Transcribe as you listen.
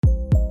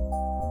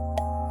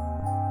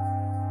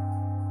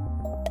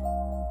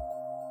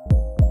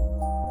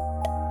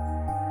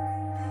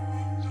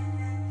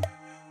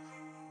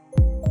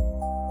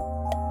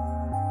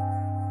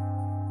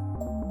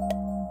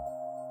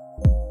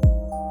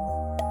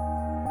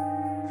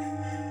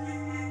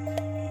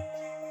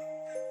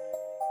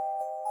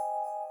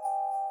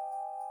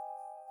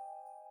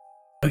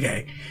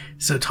Okay,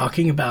 so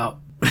talking about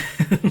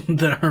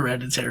the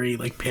Hereditary,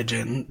 like,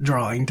 pigeon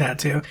drawing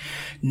tattoo,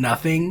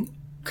 nothing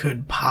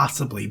could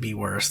possibly be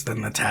worse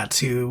than the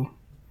tattoo,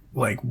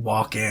 like,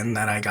 walk-in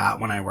that I got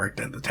when I worked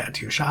at the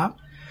tattoo shop.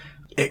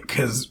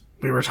 Because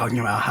we were talking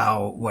about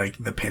how, like,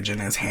 the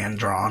pigeon is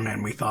hand-drawn,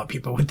 and we thought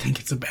people would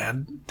think it's a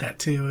bad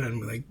tattoo,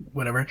 and, like,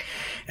 whatever.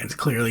 And it's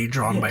clearly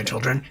drawn by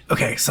children.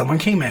 Okay, someone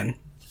came in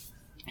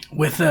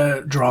with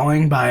a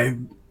drawing by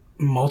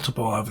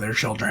multiple of their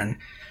children,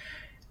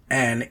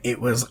 and it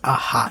was a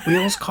Hot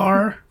Wheels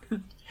car.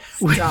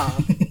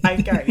 Stop.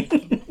 I got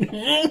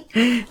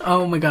it.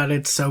 Oh my god,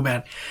 it's so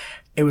bad.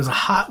 It was a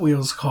Hot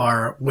Wheels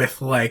car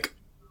with, like,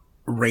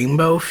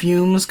 rainbow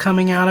fumes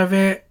coming out of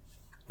it,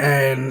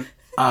 and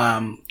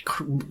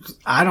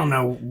I don't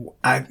know,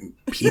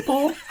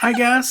 people, I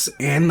guess,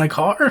 in the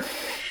car.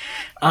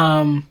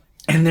 And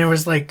there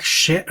was, like,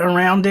 shit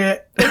around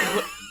it.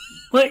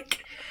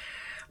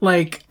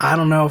 Like, I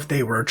don't know if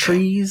they were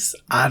trees.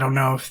 I don't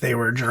know if they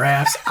were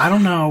giraffes. I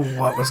don't know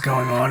what was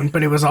going on,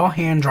 but it was all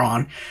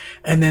hand-drawn.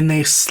 And then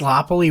they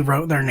sloppily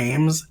wrote their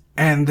names,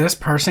 and this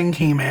person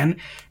came in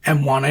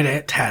and wanted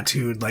it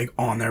tattooed, like,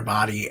 on their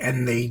body,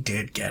 and they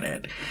did get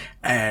it.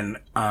 And,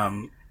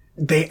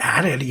 they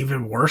added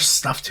even worse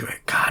stuff to it.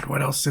 God,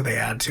 what else did they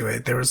add to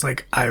it? There was,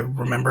 like, I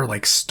remember,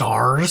 like,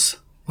 stars.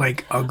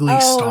 Like, ugly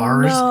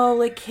stars. Oh, no,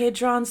 like,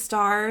 kid-drawn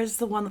stars.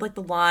 The one with, like,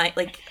 the line.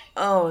 Like,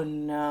 oh,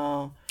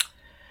 no.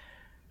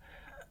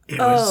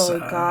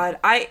 God.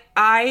 I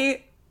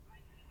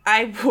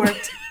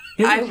worked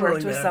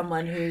with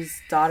someone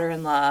whose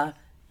daughter-in-law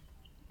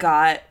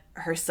got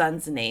her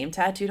son's name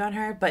tattooed on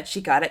her, but she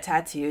got it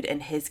tattooed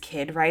in his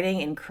kid writing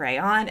in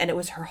crayon, and it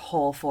was her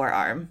whole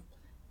forearm.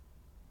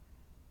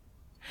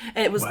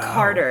 And it was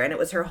Carter, and it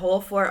was her whole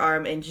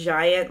forearm in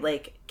giant,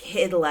 like,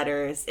 kid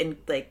letters in,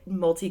 like,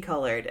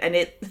 multicolored, and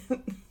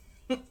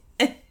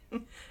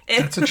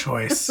that's a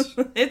choice.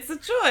 It's a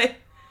choice.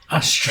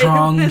 A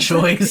strong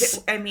choice.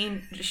 I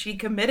mean, she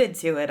committed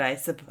to it, I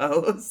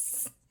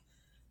suppose.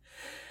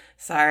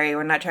 Sorry,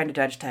 we're not trying to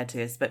judge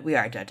tattoos, but we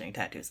are judging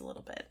tattoos a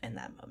little bit in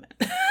that moment.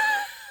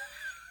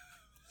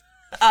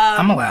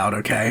 I'm allowed,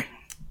 okay?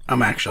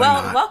 I'm actually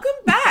not. Welcome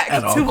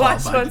back to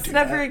Watch Once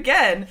Never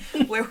Again,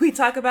 where we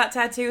talk about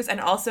tattoos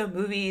and also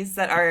movies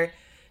that are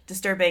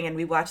disturbing, and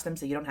we watch them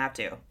so you don't have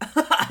to.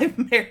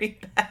 I'm Mary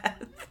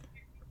Beth.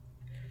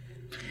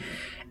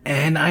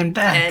 And I'm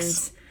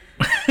Dax.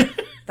 And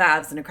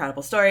that's an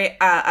incredible story.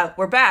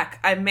 We're back.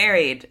 I'm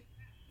married.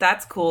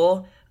 That's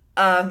cool.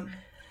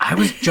 I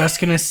was just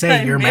going to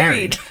say, you're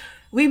married.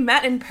 We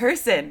met in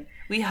person.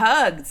 We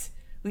hugged.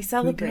 We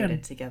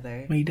celebrated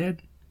together. We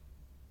did.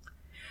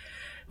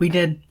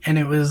 And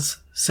it was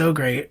so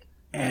great.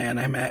 And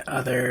I met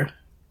other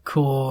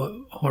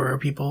cool horror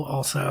people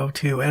also,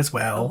 too, as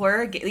well.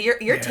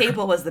 Your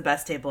table was the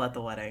best table at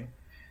the wedding.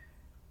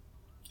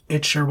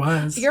 It sure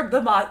was.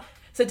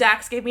 So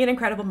Dax gave me an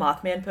incredible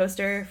Mothman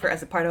poster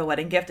as a part of a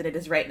wedding gift, and it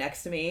is right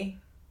next to me.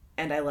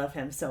 And I love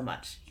him so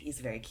much. He's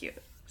very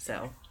cute.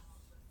 So.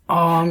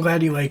 Oh, I'm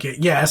glad you like it.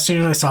 Yeah, as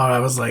soon as I saw it, I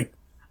was like,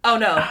 oh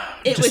no,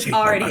 it was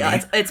already.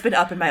 It's been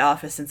up in my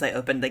office since I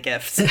opened the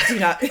gift. Do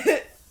not.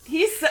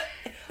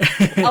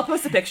 I'll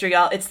post a picture,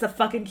 y'all. It's the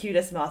fucking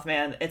cutest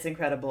Mothman. It's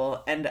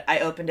incredible. And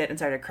I opened it and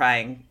started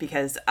crying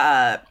because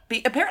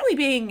apparently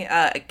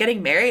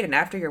getting married and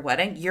after your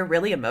wedding, you're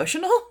really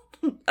emotional.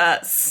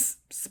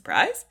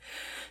 Surprise.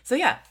 So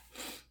yeah.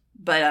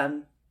 But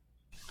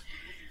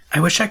I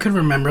wish I could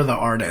remember the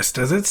artist.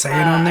 Does it say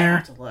it on there? I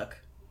have to look.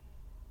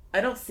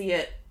 I don't see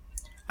it.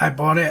 I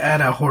bought it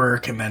at a horror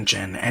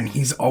convention, and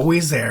he's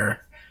always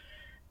there.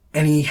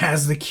 And he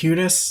has the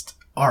cutest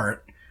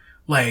art.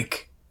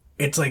 Like,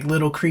 it's like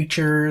little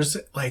creatures,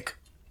 like,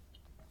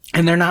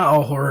 and they're not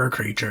all horror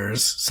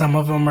creatures. Some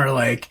of them are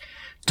like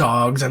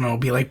dogs, and it'll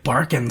be like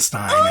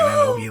Barkenstein,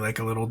 and it'll be like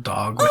a little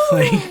dog with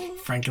like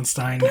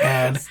Frankenstein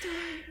head.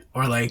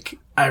 Or like,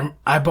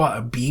 I bought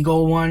a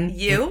beagle one.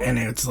 And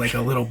it's like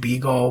a little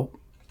beagle.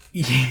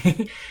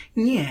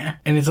 Yeah.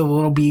 And it's a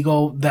little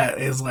beagle that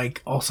is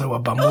like also a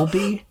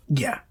bumblebee.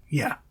 Yeah.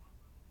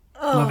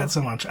 Love it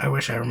so much. I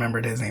wish I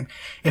remembered his name.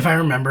 If I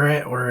remember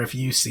it, or if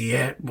you see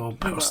it, we'll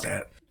post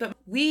it. But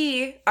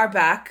we are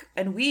back,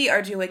 and we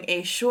are doing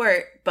a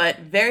short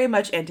but very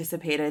much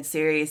anticipated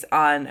series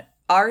on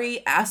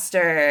Ari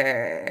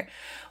Aster,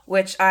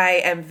 which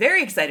I am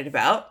very excited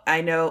about.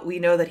 We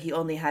know that he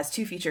only has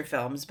 2 feature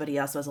films, but he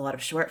also has a lot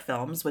of short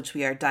films, which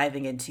we are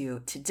diving into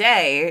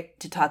today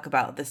to talk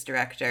about this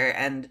director.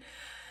 And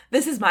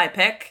this is my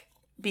pick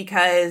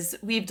because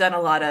we've done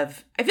a lot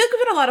of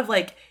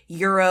like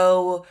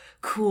Euro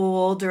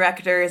cool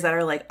directors that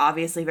are like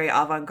obviously very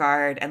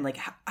avant-garde and like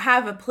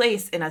have a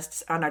place in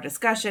us on our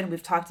discussion.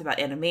 We've talked about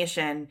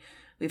animation.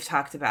 We've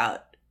talked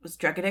about, was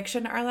Drug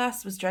Addiction our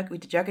last? We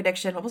did Drug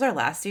Addiction. What was our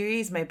last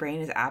series? My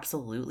brain is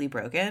absolutely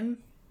broken.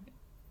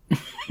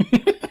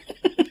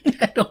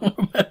 I don't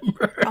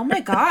remember. Oh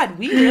my god,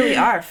 we really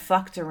are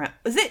fucked around.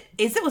 Was it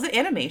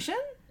animation?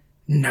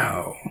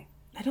 No.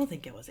 I don't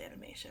think it was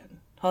animation.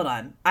 Hold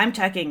on. I'm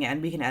checking,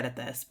 and we can edit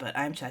this, but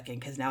I'm checking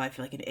because now I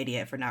feel like an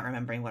idiot for not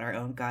remembering what our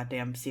own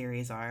goddamn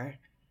series are.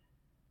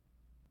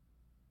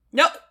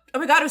 Nope. Oh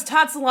my god, it was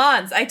Todd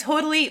Solondz.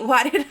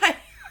 Why did I...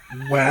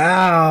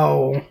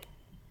 Wow.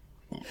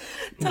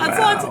 Todd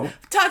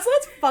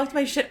Solondz fucked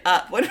my shit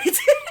up when we did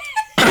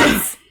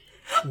it.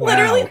 Wow.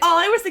 Literally, all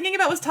I was thinking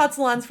about was Todd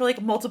Solondz for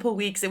like multiple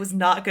weeks. It was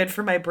not good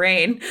for my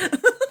brain.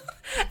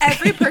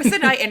 Every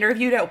person I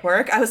interviewed at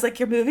work, I was like,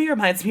 your movie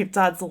reminds me of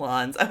Todd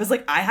Solondz. I was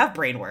like, I have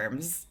brain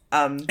worms.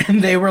 And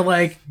they were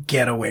like,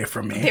 get away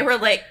from me. They were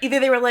like, either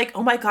they were like,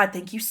 oh my god,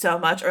 thank you so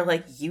much, or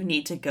like, you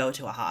need to go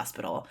to a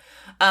hospital.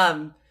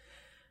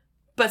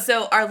 But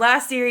so our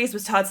last series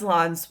was Todd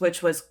Solondz,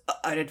 which was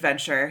an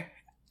adventure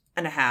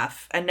and a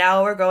half. And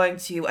now we're going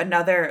to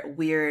another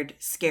weird,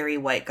 scary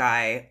white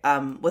guy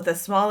with a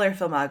smaller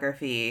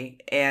filmography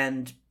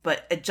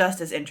but a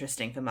just as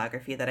interesting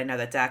filmography that I know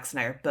that Dax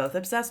and I are both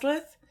obsessed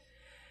with.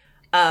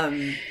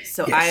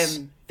 So yes. I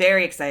am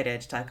very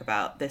excited to talk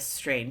about this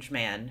strange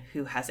man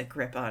who has a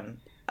grip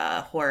on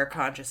horror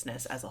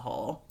consciousness as a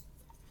whole.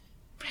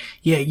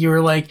 Yeah, you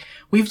were like,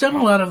 we've done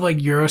a lot of like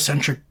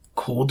Eurocentric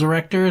cool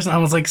directors. And I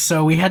was like,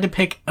 so we had to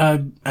pick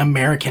an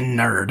American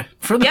nerd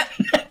for the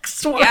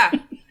next one. Yeah.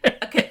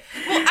 Okay.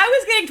 Well, I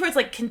was getting towards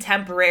like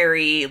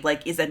contemporary,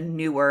 like is a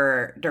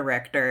newer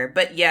director.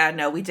 But yeah,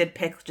 no, we did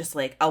pick just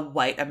like a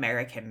white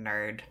American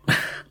nerd.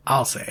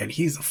 I'll say it.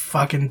 He's a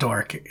fucking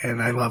dork,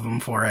 and I love him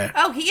for it.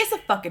 Oh, he is a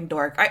fucking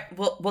dork.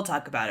 We'll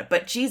talk about it.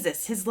 But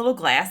Jesus, his little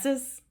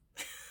glasses.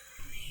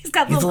 He's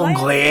got little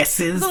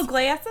glasses. His little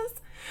glasses.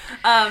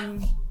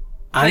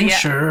 I'm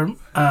sure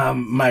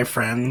my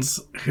friends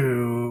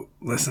who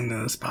listen to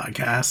this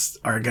podcast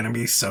are going to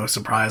be so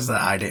surprised that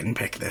I didn't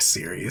pick this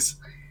series.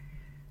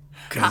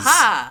 Because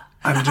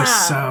I'm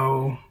just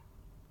so...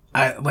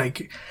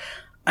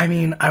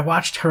 I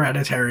watched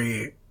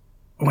Hereditary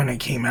when it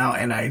came out,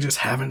 and I just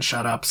haven't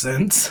shut up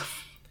since.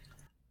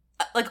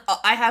 Like,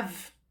 I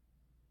have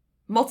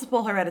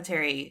multiple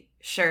Hereditary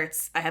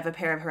shirts. I have a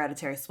pair of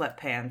Hereditary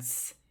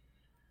sweatpants.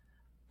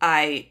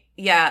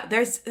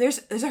 There's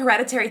a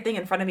Hereditary thing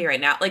in front of me right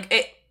now. Like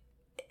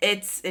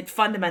it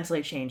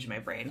fundamentally changed my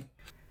brain.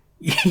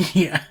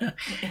 Yeah.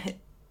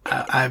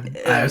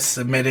 I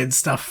submitted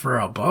stuff for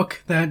a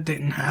book that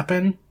didn't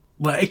happen.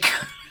 Like,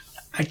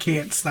 I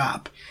can't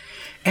stop.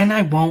 And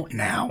I won't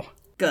now.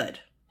 Good.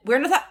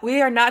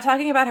 We are not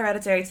talking about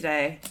Hereditary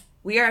today.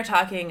 We are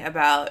talking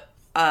about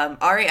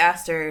Ari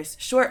Aster's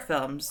short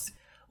films,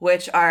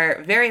 which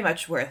are very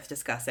much worth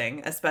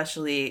discussing,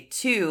 especially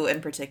two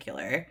in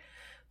particular.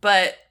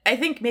 But I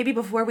think maybe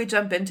before we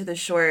jump into the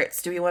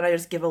shorts, do we want to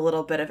just give a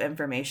little bit of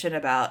information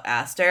about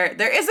Aster?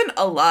 There isn't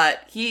a lot.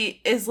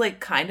 He is like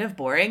kind of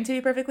boring, to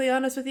be perfectly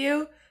honest with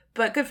you,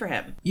 but good for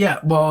him. Yeah,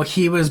 well,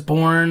 he was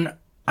born,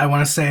 I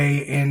want to say,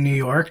 in New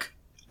York.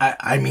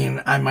 I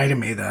mean, I might have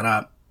made that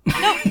up.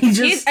 No,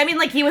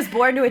 he was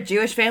born to a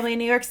Jewish family in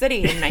New York City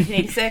in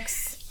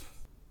 1986.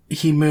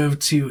 He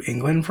moved to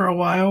England for a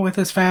while with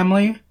his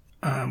family.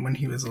 When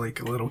he was like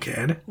a little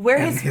kid. Where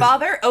his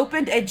father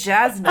opened a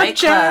jazz nightclub. A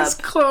jazz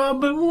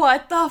club.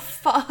 What the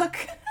fuck?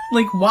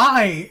 Like,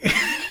 why?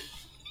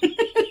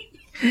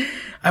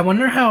 I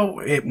wonder how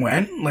it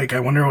went. Like, I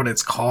wonder what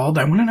it's called.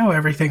 I want to know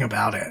everything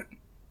about it.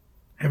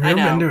 Have you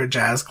ever been to a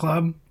jazz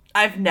club?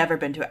 I've never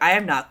been to it. I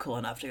am not cool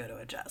enough to go to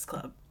a jazz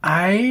club.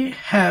 I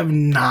have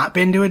not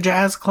been to a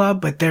jazz club,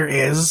 but there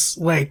is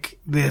like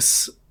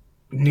this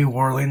New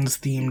Orleans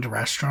themed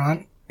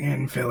restaurant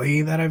in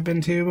Philly that I've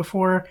been to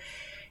before.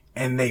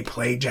 And they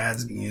play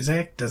jazz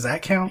music. Does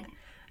that count?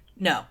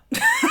 No.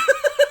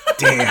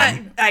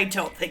 Damn. I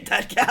don't think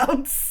that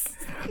counts.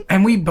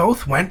 And we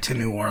both went to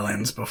New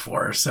Orleans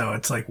before, so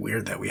it's like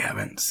weird that we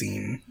haven't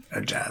seen a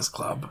jazz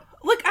club.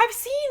 Look,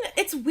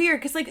 it's weird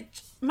because like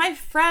my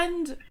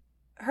friend,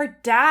 her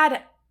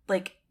dad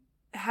like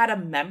had a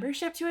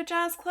membership to a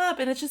jazz club,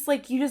 and it's just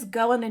like you just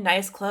go into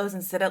nice clothes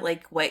and sit at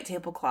like white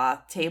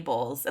tablecloth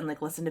tables and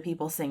like listen to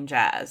people sing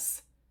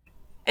jazz.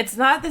 It's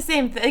not the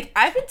same thing. Like,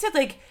 I've been to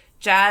like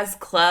jazz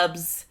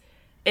clubs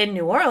in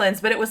New Orleans,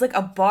 but it was like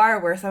a bar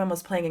where someone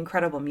was playing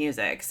incredible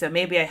music. So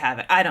maybe I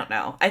haven't. I don't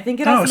know. I think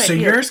it also might so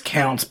yours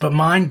counts, but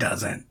mine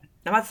doesn't.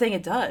 I'm not saying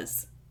it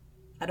does.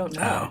 I don't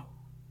know.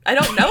 I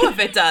don't know if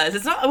it does.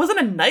 It wasn't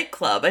a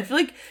nightclub. I feel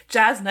like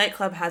jazz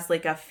nightclub has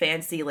like a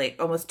fancy, like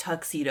almost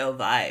tuxedo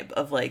vibe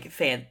of like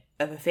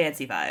of a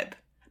fancy vibe.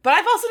 But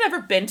I've also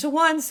never been to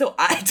one, so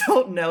I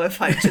don't know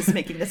if I'm just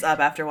making this up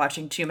after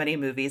watching too many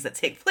movies that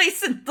take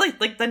place in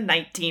like the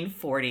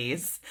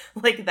 1940s.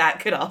 Like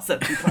that could also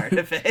be part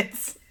of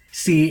it.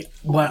 See,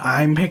 what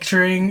I'm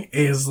picturing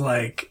is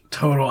like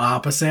total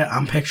opposite.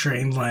 I'm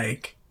picturing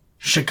like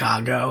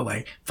Chicago,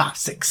 like 5,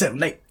 6,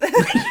 7, 8.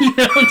 You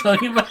know what I'm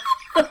talking about?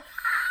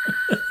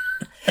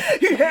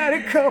 You had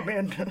it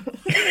coming.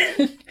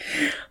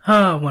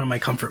 One of my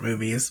comfort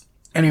movies.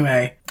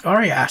 Anyway,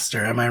 Ari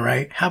Aster, am I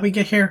right? How'd we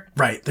get here?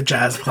 Right, the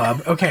jazz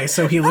club. Okay,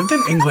 so he lived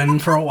in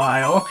England for a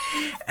while,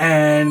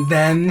 and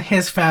then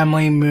his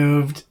family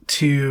moved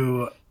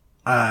to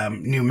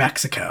New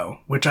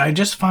Mexico, which I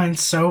just find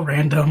so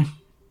random.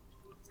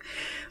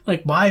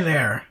 Like, why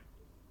there?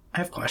 I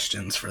have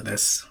questions for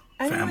this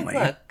family.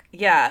 Look,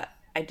 yeah,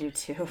 I do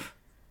too.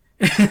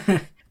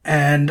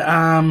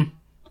 And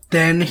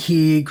then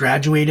he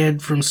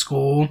graduated from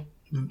school,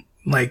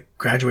 like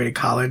graduated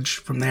college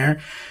from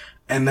there.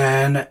 And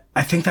then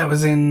I think that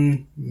was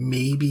in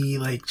maybe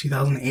like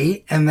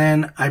 2008. And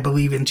then I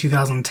believe in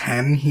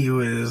 2010, he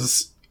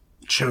was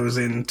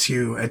chosen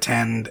to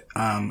attend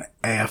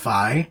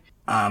AFI,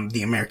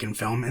 the American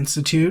Film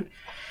Institute,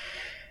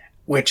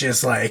 which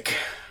is like,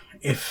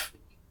 if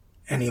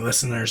any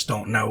listeners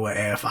don't know what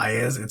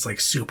AFI is, it's like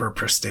super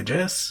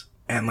prestigious.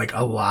 And like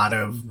a lot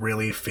of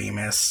really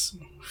famous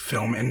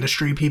film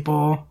industry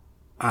people,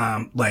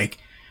 like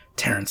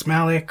Terrence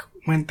Malick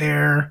went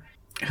there.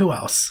 Who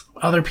else?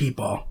 Other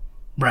people,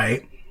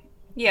 right?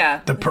 Yeah.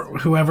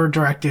 Whoever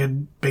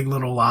directed Big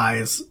Little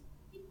Lies,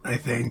 I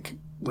think.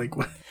 Like,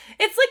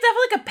 it's like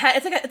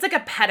definitely it's like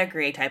a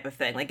pedigree type of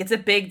thing. Like, it's a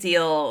big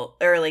deal,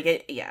 or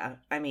like yeah.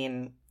 I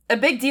mean, a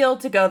big deal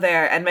to go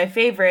there. And my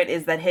favorite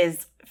is that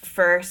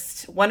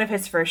one of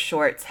his first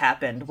shorts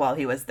happened while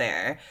he was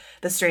there.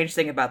 The Strange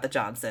Thing About the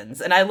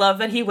Johnsons. And I love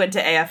that he went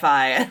to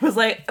AFI and was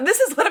like, this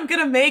is what I'm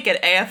gonna make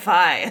at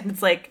AFI. And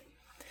it's like,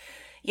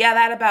 yeah,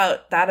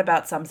 that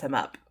about sums him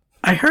up.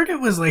 I heard it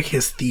was like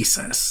his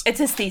thesis. It's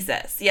his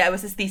thesis. Yeah, it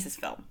was his thesis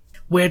film.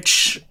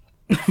 Which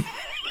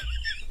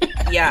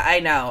yeah, I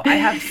know. I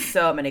have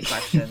so many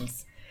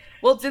questions.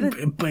 Well,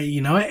 but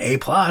you know what? A+.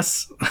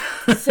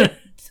 So,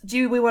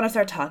 do we want to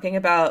start talking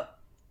about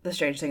The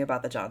Strange Thing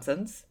About the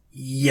Johnsons?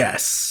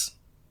 Yes.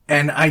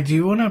 And I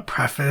do want to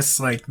preface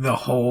like the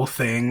whole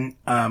thing,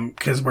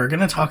 because we're going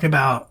to talk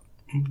about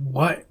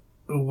what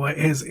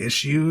his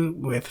issue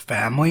with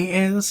family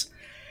is.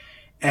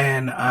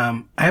 And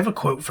I have a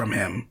quote from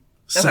him.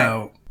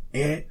 So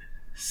it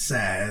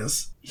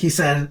says, he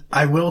said,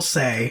 "I will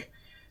say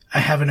I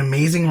have an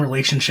amazing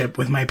relationship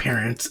with my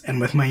parents and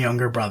with my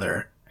younger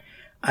brother.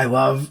 I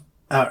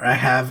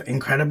have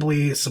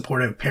incredibly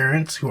supportive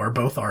parents who are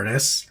both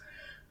artists.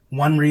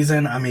 One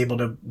reason I'm able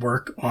to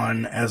work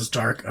on as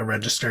dark a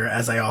register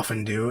as I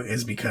often do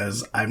is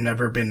because I've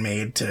never been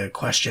made to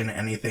question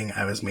anything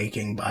I was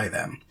making by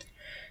them.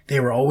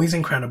 They were always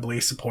incredibly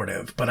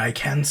supportive, but I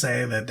can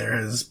say that there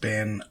has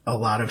been a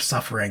lot of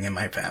suffering in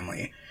my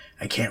family.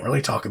 I can't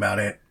really talk about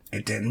it.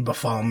 It didn't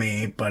befall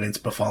me, but it's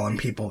befallen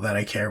people that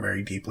I care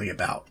very deeply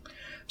about."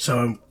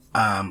 So,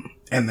 and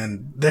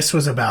then this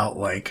was about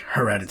like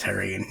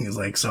Hereditary, and he's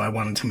like, so I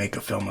wanted to make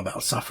a film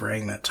about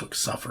suffering that took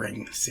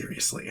suffering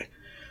seriously.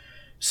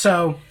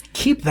 So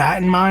keep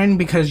that in mind,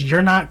 because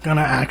you're not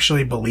gonna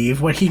actually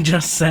believe what he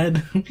just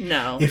said.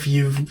 No. If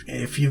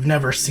you've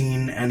never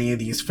seen any of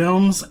these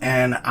films.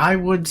 And I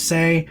would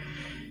say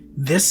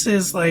this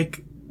is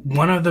like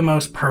one of the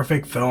most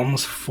perfect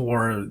films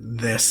for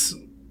this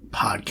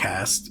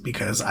podcast,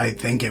 because I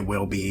think it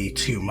will be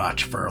too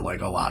much for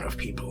like a lot of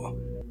people.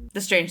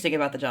 The Strange Thing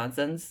About the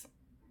Johnsons.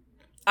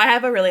 I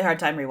have a really hard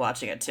time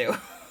rewatching it too.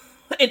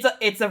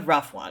 It's a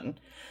rough one.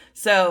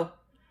 So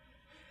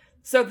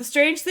The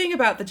Strange Thing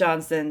About the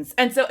Johnsons,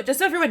 and so just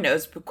so everyone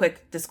knows,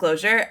 quick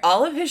disclosure,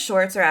 all of his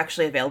shorts are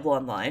actually available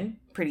online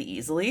pretty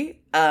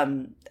easily.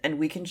 And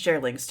we can share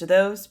links to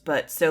those,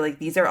 but so like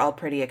these are all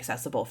pretty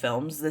accessible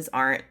films. These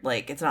aren't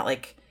like, it's not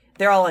like,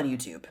 they're all on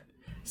YouTube.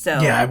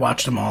 So yeah, I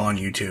watched them all on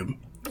YouTube.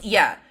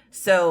 Yeah.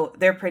 So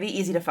they're pretty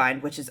easy to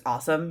find, which is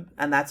awesome.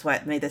 And that's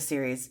what made this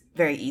series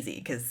very easy,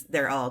 because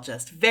they're all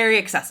just very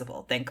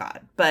accessible, thank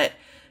God. But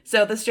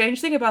so The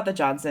Strange Thing About the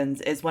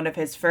Johnsons is one of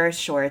his first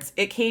shorts.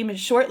 It came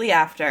shortly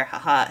after,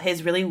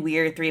 his really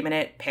weird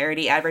 3-minute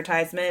parody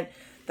advertisement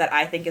that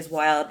I think is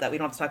wild, that we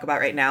don't have to talk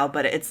about right now,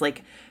 but it's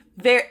like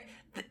very...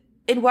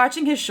 In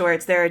watching his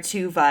shorts, there are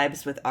two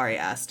vibes with Ari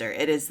Aster.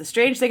 It is The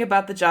Strange Thing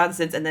About the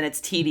Johnsons, and then it's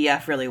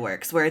TDF Really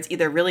Works, where it's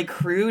either really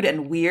crude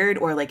and weird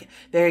or like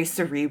very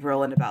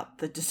cerebral and about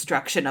the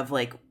destruction of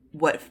like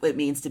what it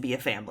means to be a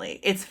family.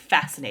 It's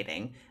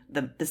fascinating,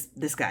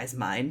 this guy's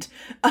mind.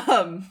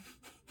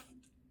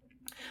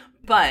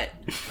 But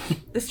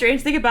The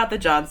Strange Thing About the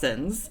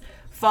Johnsons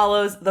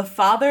follows the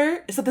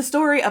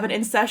story of an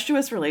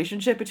incestuous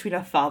relationship between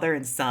a father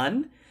and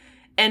son.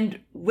 And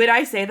when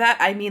I say that,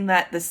 I mean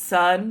that the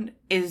son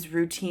is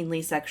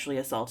routinely sexually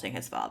assaulting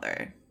his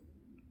father.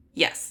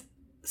 Yes.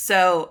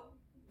 So,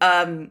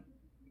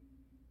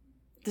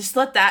 just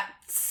let that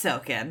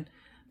soak in,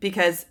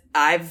 because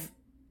I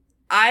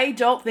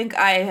don't think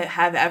I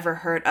have ever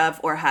heard of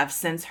or have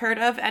since heard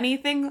of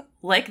anything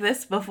like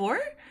this before.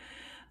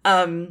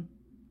 In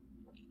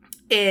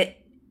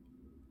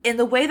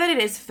the way that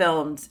it is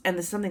filmed, and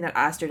this is something that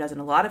Aster does in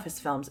a lot of his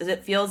films, is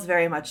it feels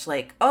very much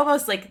like,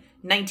 almost like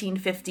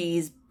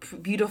 1950s,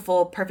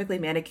 beautiful, perfectly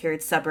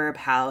manicured suburb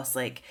house,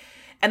 like,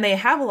 and they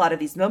have a lot of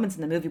these moments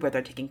in the movie where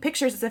they're taking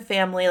pictures as a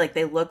family, like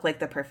they look like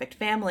the perfect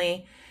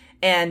family,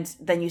 and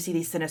then you see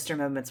these sinister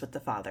moments with the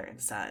father and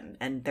son,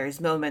 and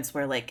there's moments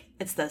where, like,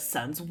 it's the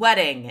son's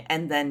wedding,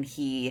 and then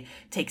he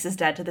takes his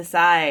dad to the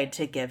side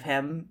to give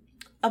him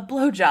a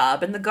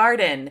blowjob in the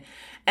garden.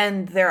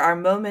 And there are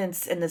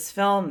moments in this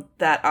film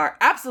that are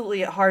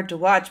absolutely hard to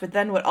watch, but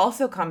then what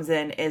also comes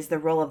in is the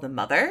role of the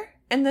mother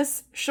in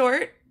this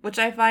short, which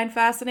I find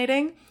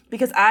fascinating,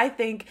 because I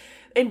think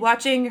in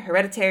watching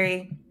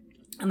Hereditary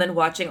and then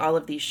watching all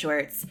of these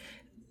shorts,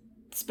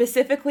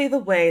 specifically the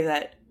way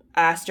that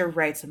Aster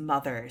writes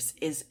mothers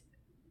is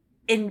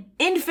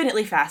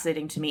infinitely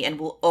fascinating to me and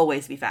will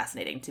always be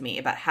fascinating to me,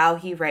 about how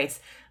he writes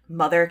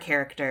mother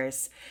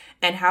characters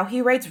and how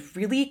he writes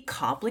really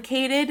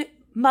complicated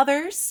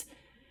mothers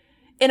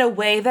in a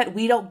way that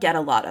we don't get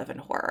a lot of in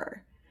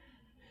horror.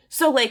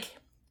 So, like,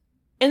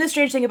 in The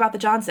Strange Thing About the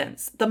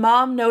Johnsons, the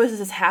mom knows this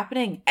is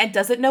happening and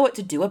doesn't know what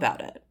to do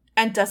about it.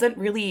 And doesn't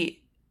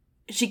really...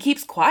 She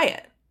keeps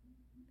quiet.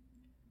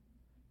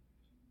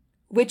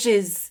 Which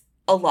is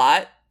a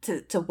lot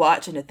to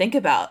watch and to think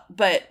about.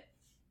 But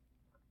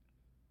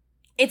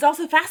it's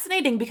also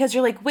fascinating because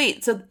you're like,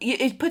 wait, so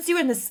it puts you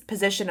in this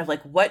position of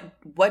like,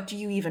 what do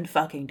you even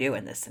fucking do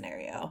in this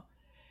scenario?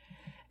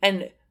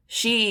 And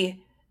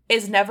she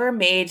is never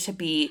made to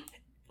be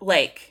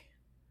like...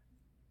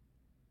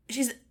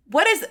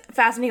 What is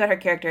fascinating about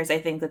her character is, I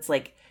think, that's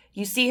like,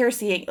 you see her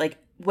seeing, like,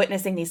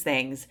 witnessing these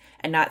things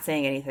and not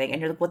saying anything, and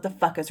you're like, what the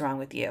fuck is wrong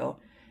with you?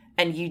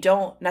 And you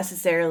don't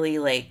necessarily,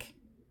 like,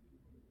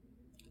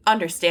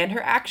 understand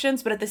her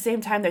actions, but at the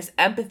same time, there's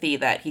empathy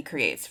that he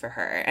creates for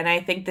her. And I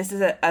think this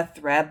is a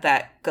thread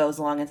that goes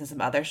along into some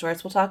other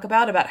shorts we'll talk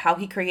about how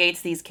he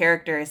creates these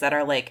characters that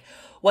are like,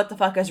 what the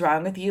fuck is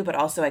wrong with you? But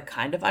also, I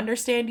kind of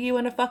understand you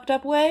in a fucked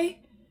up way.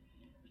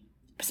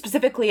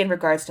 Specifically in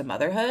regards to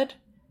motherhood.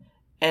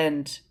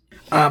 And...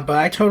 but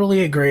I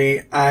totally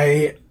agree.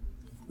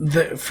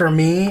 For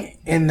me,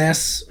 in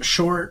this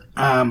short,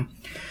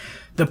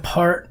 the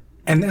part...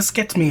 And this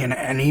gets me in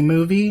any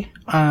movie.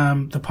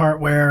 The part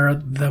where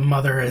the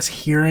mother is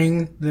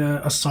hearing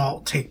the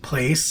assault take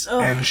place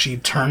and she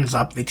turns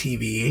up the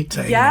TV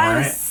to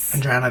ignore it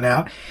and drown it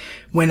out.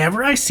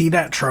 Whenever I see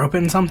that trope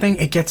in something,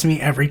 it gets me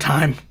every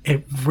time.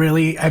 It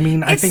really, I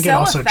mean, I think it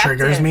also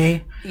triggers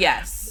me.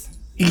 Yes.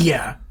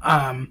 Yeah.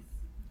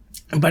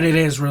 But it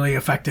is really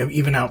effective,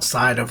 even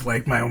outside of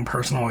like my own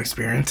personal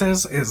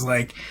experiences, is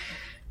like,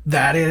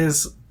 that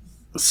is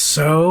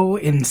so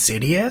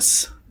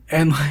insidious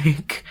and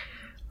like,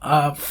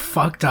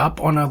 fucked up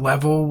on a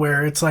level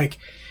where it's like,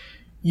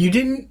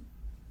 you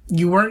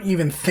weren't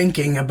even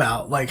thinking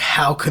about like,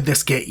 how could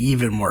this get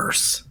even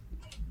worse?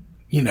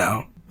 You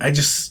know,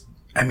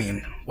 I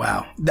mean,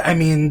 wow. I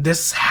mean,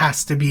 this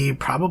has to be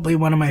probably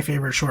one of my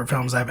favorite short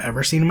films I've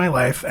ever seen in my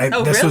life.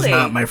 This was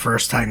not my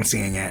first time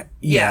seeing it.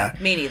 Yeah,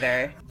 me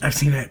neither. I've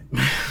seen it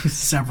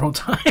several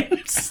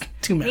times.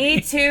 Too many.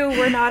 Me too.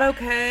 We're not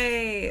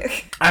okay.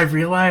 I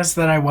realized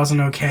that I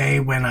wasn't okay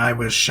when I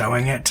was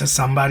showing it to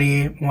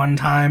somebody one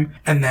time,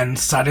 and then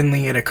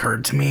suddenly it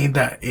occurred to me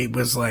that it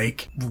was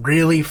like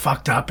really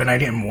fucked up and I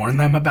didn't warn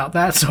them about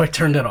that, so I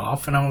turned it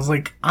off and I was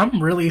like,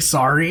 I'm really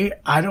sorry.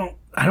 I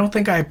don't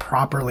think I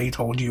properly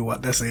told you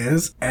what this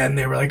is. And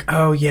they were like,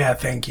 oh yeah,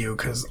 thank you,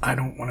 because I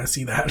don't want to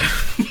see that.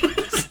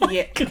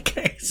 Yeah.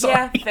 Okay, sorry.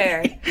 Yeah,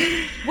 fair.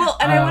 Well,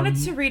 and I wanted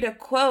to read a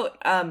quote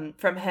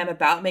from him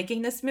about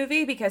making this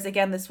movie, because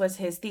again, this was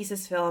his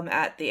thesis film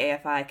at the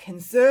AFI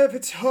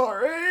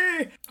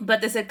Conservatory.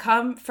 But this had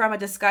come from a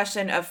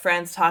discussion of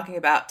friends talking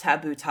about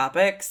taboo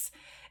topics.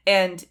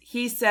 And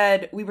he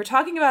said, we were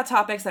talking about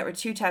topics that were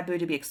too taboo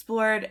to be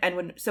explored.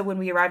 And when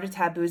we arrived at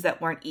taboos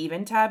that weren't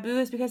even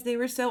taboos because they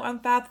were so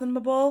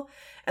unfathomable.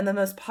 And the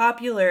most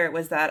popular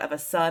was that of a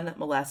son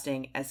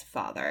molesting his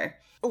father.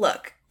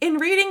 Look, in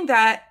reading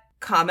that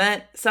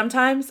comment,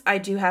 sometimes I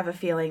do have a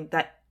feeling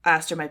that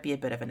Aster might be a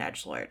bit of an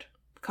edgelord.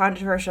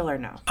 Controversial or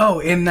no? Oh,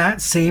 in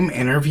that same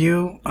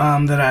interview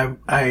that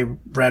I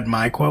read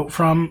my quote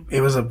from,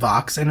 it was a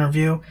Vox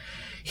interview.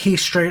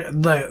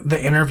 The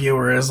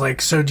interviewer is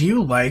like, so do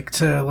you like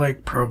to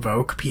like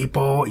provoke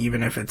people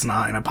even if it's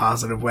not in a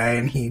positive way?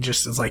 And he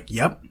just is like,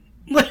 yep.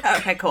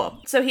 Okay, cool.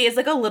 So he is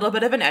like a little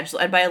bit of an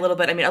edgelord, and by a little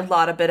bit, I mean a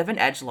lot of bit of an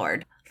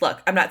edgelord.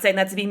 Look, I'm not saying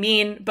that to be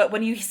mean, but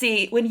when you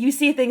see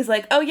things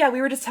like, oh yeah,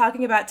 we were just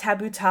talking about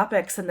taboo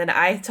topics, and then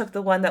I took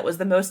the one that was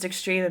the most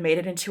extreme and made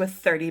it into a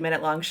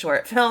 30-minute long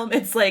short film,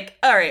 it's like,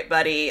 all right,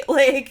 buddy,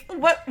 like,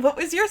 what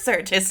was your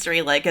search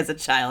history like as a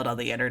child on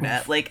the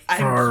internet? Like,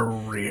 For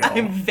real.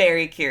 I'm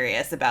very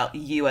curious about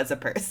you as a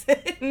person.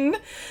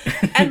 But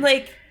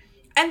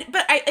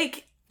I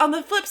like, on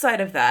the flip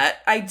side of that,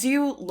 I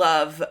do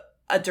love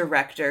a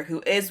director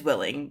who is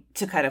willing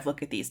to kind of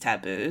look at these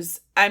taboos.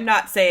 I'm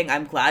not saying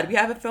I'm glad we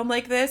have a film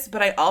like this,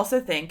 but I also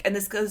think, and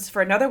this goes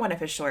for another one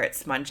of his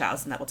shorts,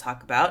 Munchausen, that we'll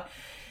talk about,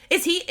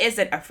 is he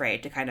isn't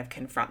afraid to kind of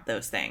confront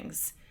those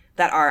things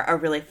that are a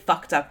really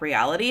fucked up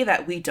reality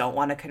that we don't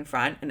want to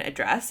confront and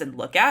address and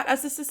look at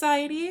as a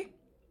society.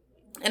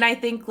 And I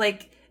think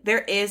like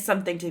there is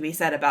something to be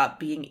said about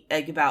being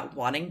like, about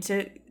wanting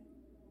to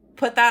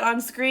put that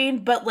on screen,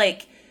 but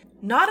like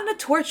not in a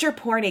torture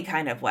porny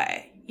kind of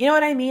way. You know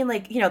what I mean?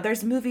 Like, you know,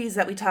 there's movies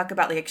that we talk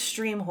about, like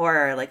extreme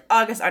horror, like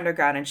August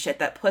Underground and shit,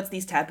 that puts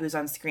these taboos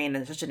on screen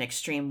in such an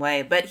extreme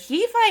way. But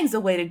he finds a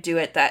way to do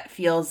it that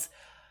feels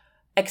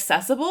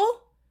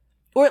accessible,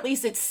 or at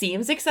least it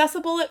seems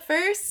accessible at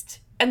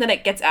first, and then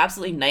it gets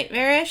absolutely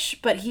nightmarish.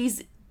 But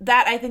he's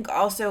that I think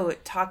also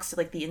talks to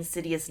like the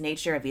insidious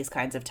nature of these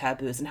kinds of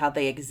taboos and how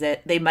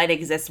they might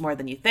exist more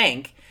than you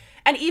think.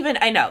 And even,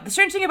 I know, the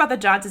strange thing about the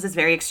Johnsons is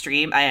very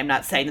extreme. I am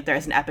not saying that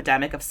there's an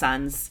epidemic of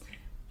sons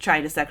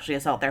trying to sexually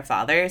assault their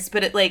fathers,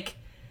 but it like,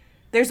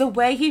 there's a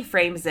way he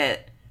frames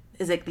it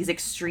is like these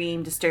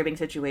extreme, disturbing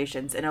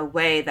situations in a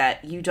way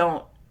that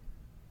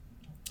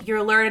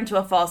you're lured into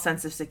a false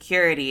sense of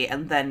security,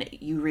 and then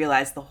you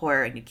realize the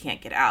horror and you can't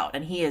get out.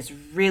 And he is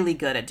really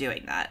good at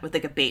doing that with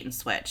like a bait and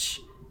switch,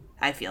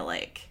 I feel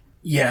like.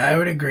 Yeah, I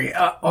would agree.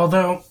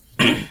 Although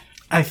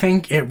I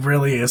think it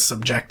really is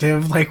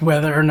subjective, like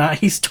whether or not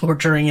he's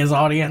torturing his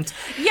audience.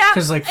 Yeah,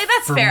 because like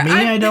that's for fair. me,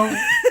 I don't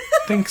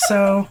think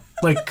so.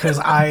 Like, because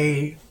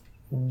I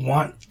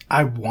want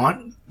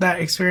that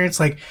experience.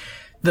 Like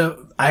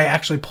I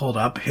actually pulled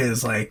up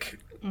his like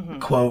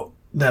quote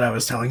that I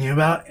was telling you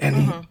about,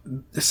 and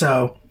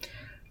so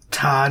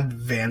Todd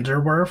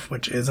Vanderwerf,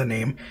 which is a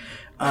name,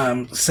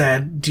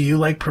 said, "Do you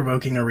like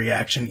provoking a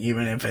reaction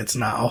even if it's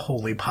not a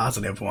wholly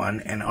positive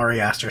one?" And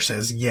Ari Aster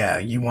says, "Yeah,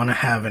 you want to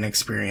have an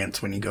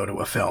experience when you go to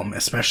a film,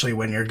 especially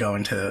when you're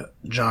going to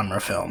genre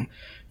film.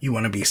 You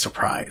want to be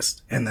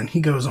surprised." And then he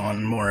goes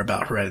on more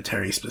about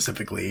Hereditary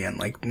specifically and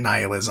like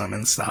nihilism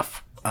and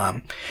stuff,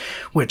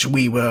 which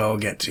we will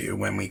get to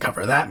when we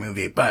cover that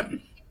movie. But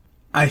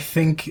I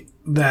think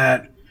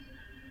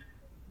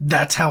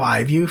that's how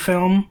I view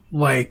film.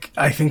 Like,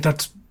 I think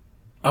that's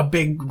a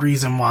big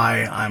reason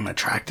why I'm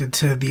attracted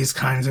to these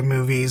kinds of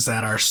movies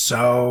that are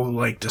so,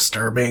 like,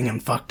 disturbing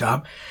and fucked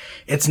up.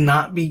 It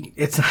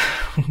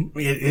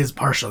is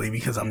partially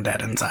because I'm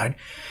dead inside.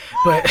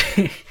 But,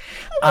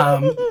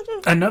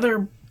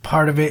 another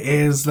part of it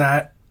is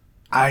that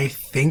I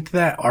think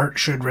that art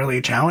should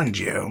really challenge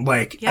you.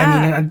 Like, yeah.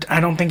 I mean, I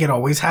don't think it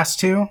always has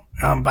to,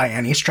 by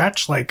any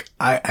stretch. Like,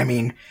 I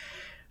mean,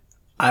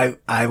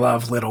 I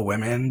love Little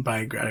Women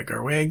by Greta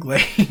Gerwig,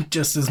 like,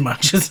 just as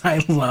much as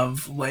I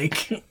love,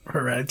 like,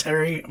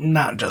 Hereditary.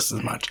 Not just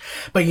as much.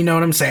 But you know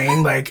what I'm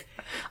saying? Like,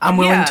 I'm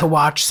willing to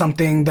watch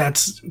something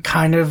that's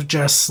kind of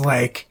just,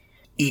 like,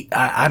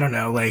 I don't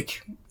know,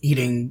 like,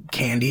 eating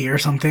candy or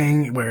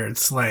something, where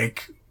it's,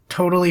 like,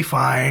 totally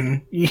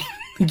fine.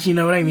 You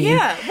know what I mean?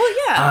 Yeah, well,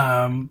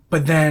 yeah.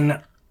 But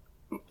then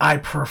I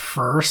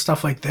prefer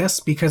stuff like this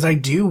because I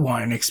do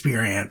want an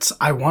experience.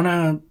 I want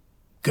to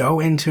go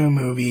into a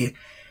movie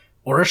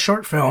or a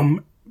short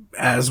film,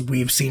 as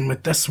we've seen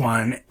with this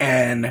one,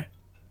 and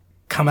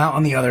come out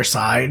on the other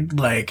side,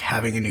 like,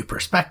 having a new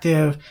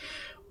perspective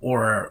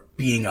or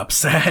being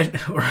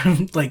upset or,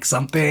 like,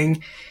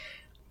 something.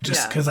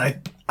 Just because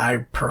I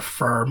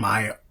prefer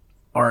my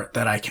art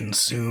that I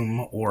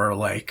consume or,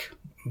 like,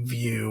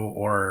 view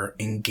or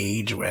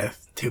engage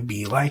with to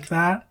be like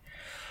that.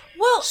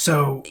 Well,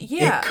 so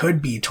it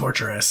could be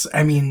torturous.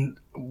 I mean,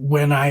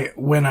 when I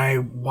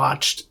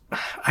watched,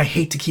 I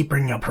hate to keep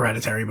bringing up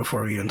Hereditary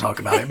before we even talk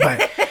about it,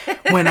 but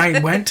when I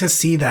went to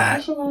see that,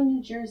 Echelon,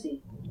 New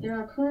Jersey, there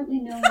are currently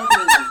no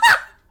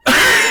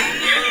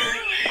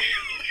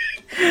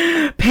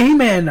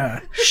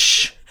Payman,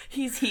 shh,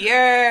 he's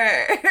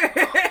here.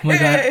 Oh my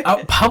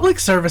god! Public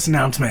service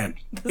announcement.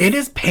 It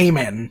is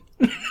Payman.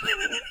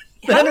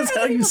 That is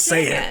how you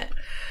say it.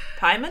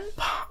 Pyman?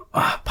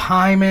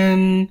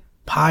 Pyman.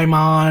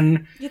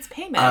 Paimon. It's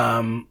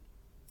Payman.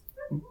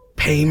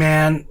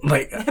 Payman.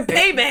 Like,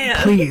 Payman.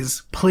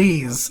 Please.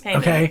 Payman.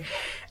 Okay.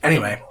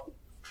 Anyway.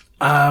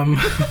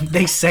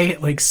 They say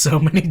it like so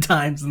many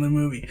times in the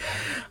movie.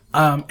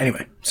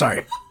 Anyway,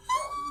 sorry.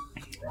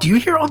 Do you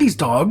hear all these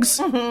dogs?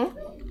 Mm-hmm.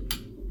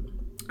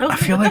 I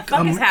feel what like the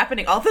fuck is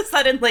happening? All of a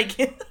sudden, like,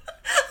 the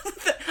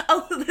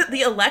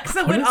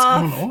Alexa went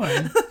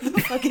off.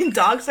 The fucking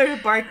dog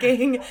started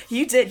barking.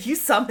 You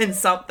summoned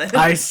something.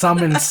 I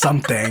summoned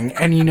something,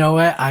 and you know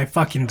what? I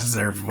fucking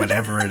deserve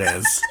whatever it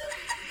is.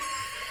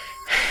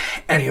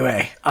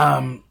 Anyway,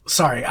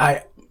 sorry.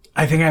 I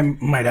think I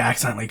might have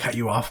accidentally cut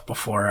you off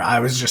before.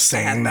 I was just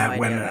saying that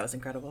when that was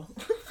incredible.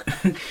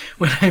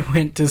 when I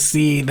went to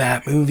see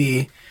that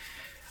movie,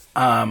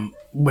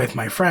 with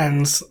my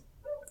friends,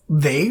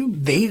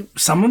 they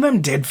some of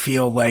them did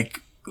feel like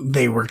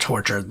they were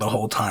tortured the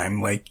whole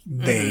time. Like,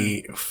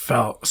 they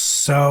felt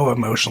so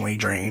emotionally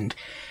drained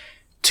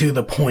to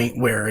the point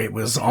where it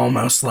was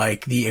almost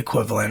like the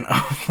equivalent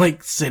of,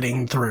 like,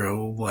 sitting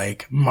through,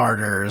 like,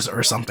 Martyrs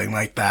or something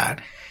like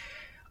that.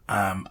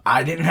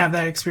 I didn't have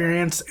that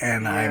experience,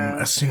 and I'm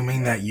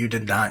assuming that you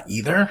did not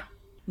either.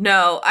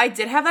 No, I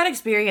did have that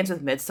experience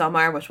with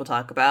Midsommar, which we'll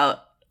talk about.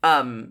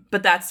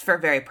 But that's for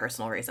very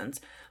personal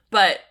reasons.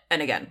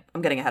 And again,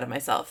 I'm getting ahead of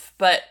myself.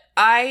 But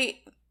I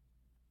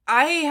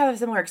have a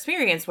similar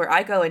experience where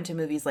I go into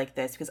movies like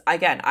this because,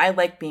 again, I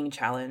like being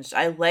challenged.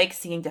 I like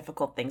seeing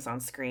difficult things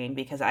on screen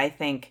because I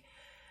think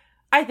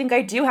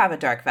I do have a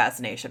dark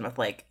fascination with,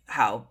 like,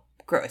 how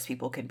gross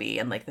people can be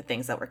and, like, the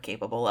things that we're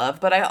capable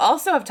of. But I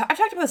also have I've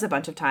talked about this a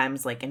bunch of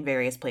times, like, in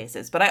various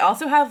places. But I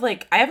also have,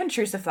 like, I have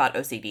intrusive thought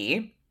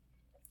OCD.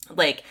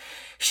 Like,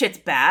 shit's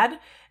bad.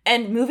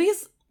 And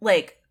movies,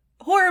 like,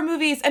 horror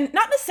movies, and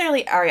not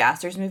necessarily Ari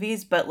Aster's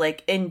movies, but,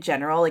 like, in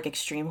general, like,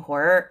 extreme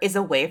horror is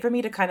a way for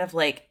me to kind of,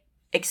 like,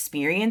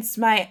 experience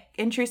my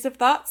intrusive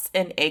thoughts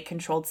in a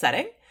controlled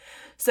setting.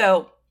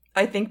 So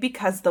I think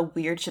because the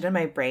weird shit in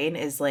my brain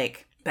is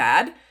like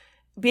bad,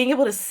 being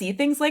able to see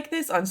things like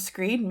this on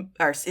screen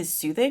is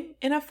soothing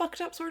in a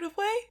fucked up sort of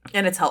way.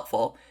 And it's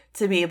helpful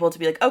to be able to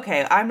be like,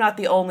 okay, I'm not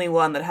the only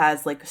one that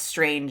has like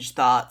strange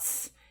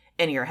thoughts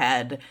in your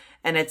head.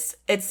 And it's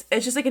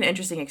just like an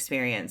interesting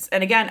experience.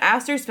 And again,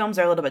 Aster's films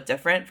are a little bit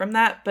different from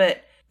that,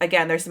 but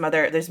again, there's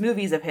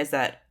movies of his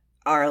that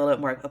are a little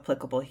bit more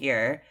applicable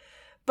here.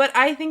 But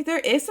I think there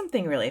is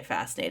something really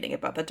fascinating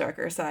about the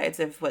darker sides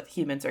of what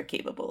humans are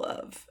capable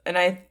of.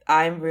 And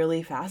I'm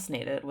really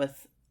fascinated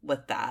with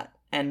that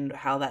and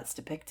how that's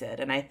depicted.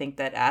 And I think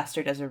that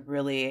Aster does a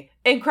really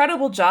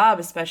incredible job,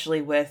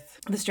 especially with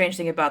The Strange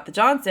Thing About the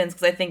Johnsons,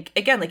 because I think,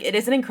 again, like, it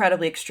is an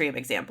incredibly extreme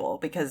example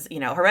because,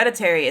 you know,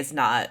 Hereditary is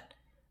not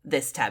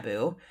this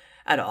taboo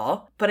at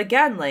all. But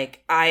again,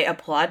 like, I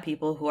applaud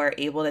people who are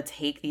able to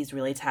take these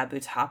really taboo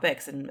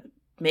topics and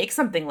make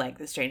something like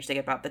The Strange Thing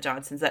About the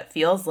Johnsons that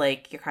feels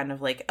like you're kind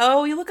of like,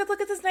 oh, you look at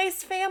this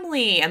nice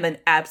family, and then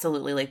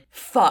absolutely like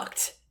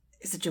fucked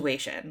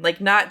situation. Like,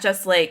 not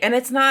just like, and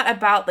it's not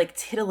about like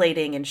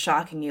titillating and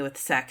shocking you with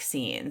sex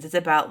scenes. It's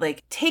about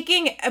like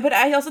but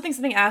I also think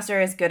something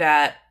Aster is good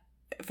at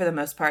for the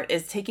most part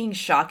is taking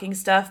shocking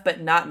stuff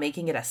but not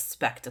making it a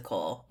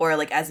spectacle or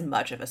like as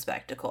much of a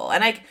spectacle.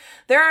 And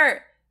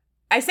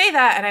I say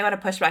that and I want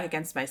to push back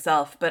against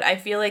myself, but I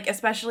feel like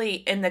especially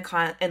in the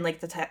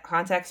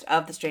context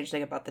of The Strange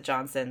Thing About the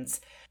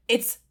Johnsons,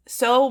 it's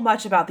so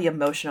much about the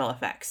emotional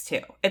effects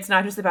too. It's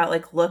not just about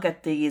like, look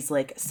at these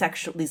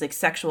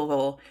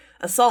sexual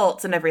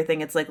assaults and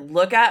everything. It's like,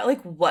 look at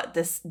like what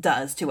this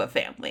does to a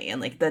family and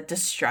like the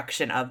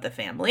destruction of the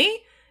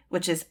family,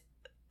 which is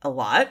a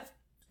lot.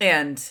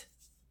 And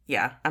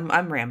yeah,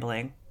 I'm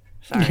rambling.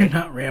 Sorry. You're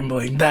not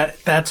rambling.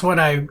 That's what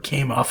I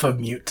came off of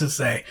mute to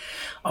say.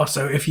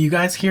 Also, if you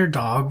guys hear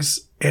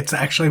dogs, it's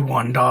actually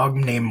one dog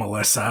named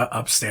Melissa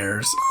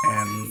upstairs,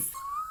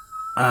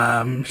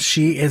 and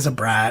she is a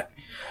brat.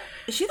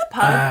 Is she the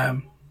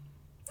pug?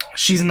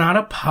 She's not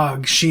a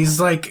pug. She's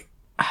like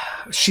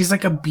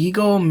a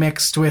beagle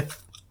mixed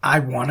with, I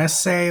want to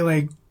say,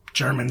 like,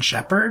 German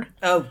Shepherd.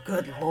 Oh,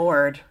 good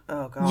lord.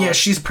 Oh god. Yeah,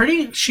 she's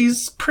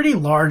pretty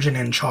large and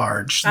in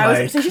charge.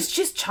 So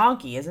she's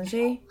chonky, isn't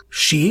she?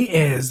 She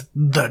is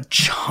the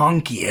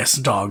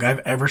chunkiest dog I've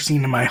ever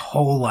seen in my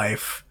whole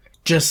life.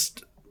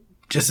 Just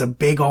a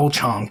big old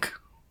chunk.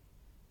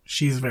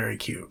 She's very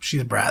cute.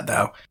 She's a brat,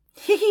 though.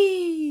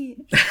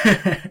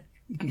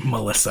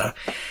 Melissa.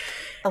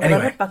 I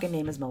love her fucking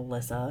name is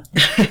Melissa.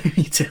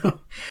 Me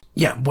too.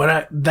 Yeah,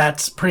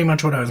 that's pretty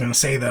much what I was going to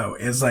say, though,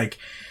 is like,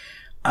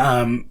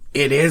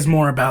 it is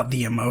more about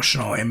the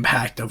emotional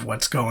impact of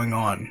what's going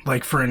on.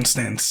 Like, for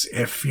instance,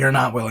 if you're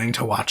not willing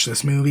to watch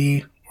this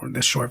movie or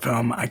this short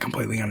film, I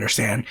completely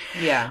understand.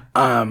 Yeah.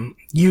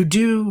 You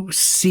do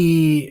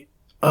see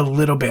a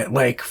little bit,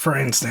 like, for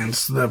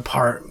instance, the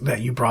part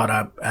that you brought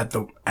up at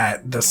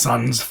the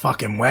son's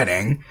fucking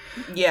wedding.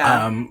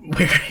 Yeah.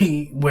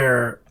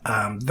 Where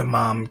the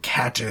mom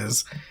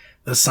catches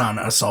the son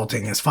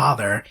assaulting his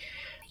father.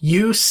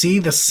 You see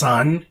the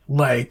son,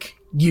 like,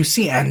 you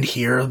see and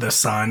hear the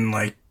son,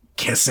 like,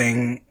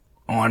 kissing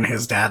on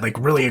his dad, like,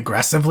 really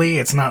aggressively.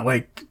 It's not,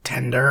 like,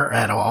 tender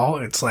at all.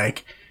 It's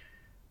like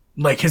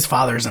his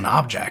father's an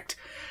object.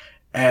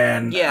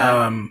 And,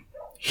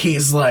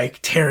 he's, like,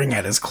 tearing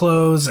at his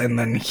clothes, and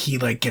then he,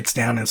 like, gets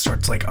down and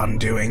starts, like,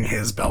 undoing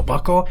his belt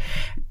buckle.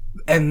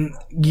 And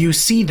you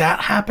see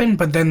that happen,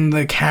 but then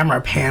the camera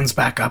pans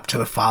back up to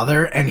the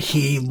father, and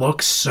he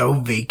looks so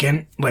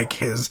vacant, like,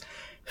 his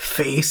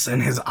face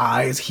and his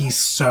eyes, he's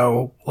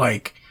so,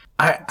 like...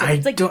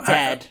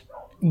 dead.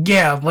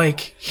 Yeah, like,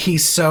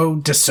 he's so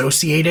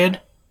dissociated.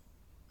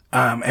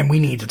 And we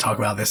need to talk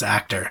about this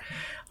actor.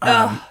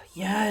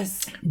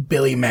 Yes.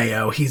 Billy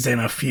Mayo, he's in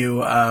a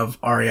few of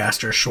Ari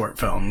Aster's short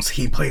films.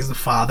 He plays the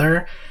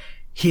father.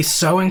 He's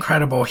so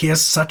incredible. He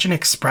has such an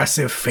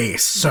expressive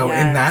face. So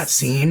in that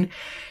scene,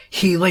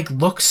 he, like,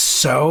 looks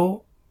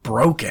so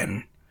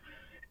broken.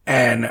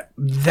 And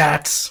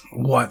that's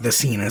what the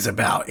scene is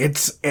about.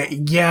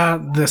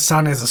 The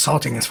son is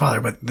assaulting his father,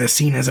 but the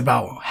scene is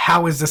about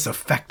how is this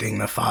affecting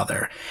the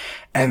father?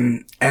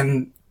 And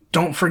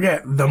don't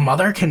forget, the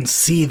mother can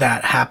see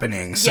that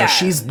happening. So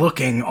she's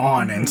looking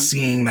on and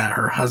seeing that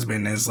her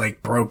husband is,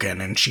 like, broken,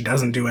 and she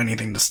doesn't do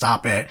anything to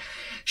stop it.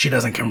 She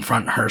doesn't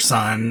confront her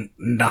son,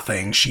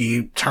 nothing.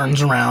 She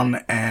turns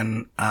around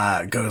and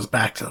goes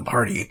back to the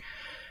party,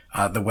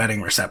 the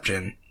wedding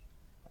reception.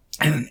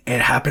 And it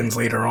happens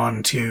later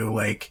on too,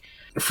 like,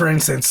 for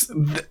instance,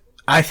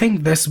 I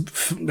think this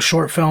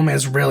short film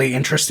is really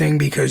interesting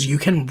because you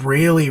can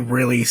really,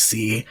 really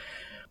see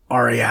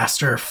Ari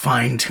Aster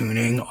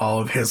fine-tuning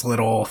all of his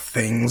little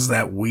things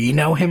that we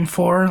know him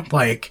for,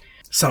 like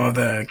some of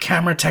the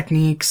camera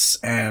techniques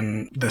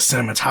and the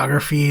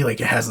cinematography.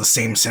 Like, it has the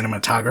same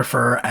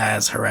cinematographer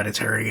as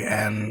Hereditary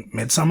and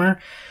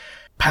Midsommar.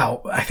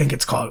 I think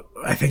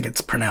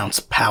it's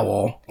pronounced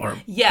Powell or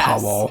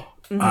Powell.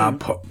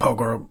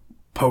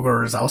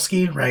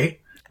 Pogorzelski, right?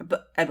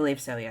 But I believe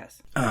so,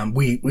 yes.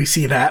 We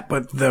see that,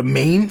 but the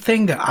main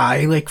thing that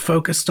I like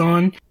focused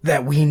on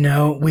that we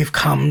know we've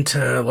come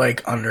to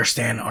like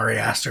understand Ari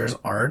Aster's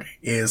art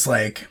is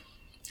like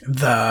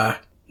the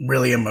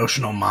really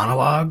emotional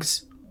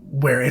monologues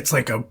where it's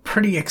like a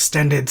pretty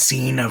extended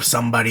scene of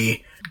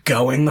somebody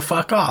going the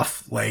fuck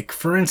off. Like,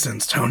 for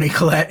instance, Toni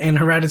Collette in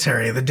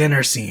Hereditary, the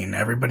dinner scene.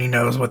 Everybody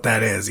knows what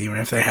that is, even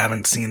if they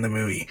haven't seen the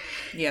movie.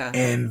 Yeah.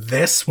 In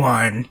this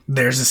one,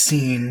 there's a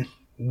scene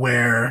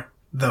where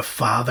the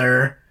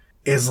father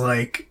is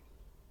like,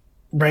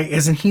 right,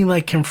 isn't he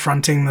like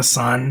confronting the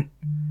son?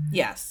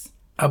 Yes.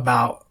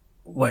 About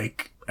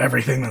like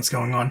everything that's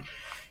going on.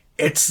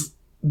 It's,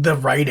 the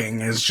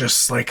writing is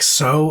just like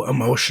so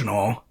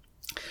emotional.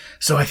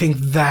 So I think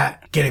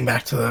that, getting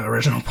back to the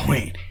original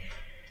point,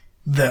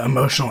 the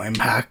emotional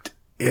impact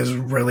is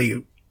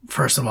really,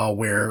 first of all,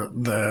 where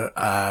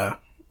the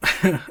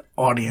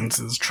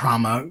audience's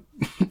trauma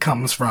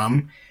comes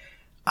from,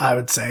 I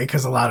would say,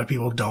 because a lot of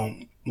people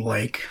don't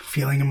like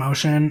feeling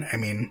emotion. I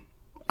mean,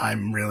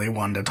 I'm really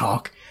one to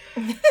talk,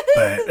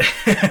 but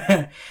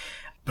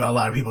but a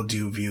lot of people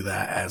do view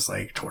that as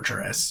like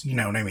torturous. You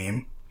know what I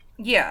mean?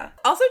 Yeah.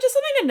 Also, just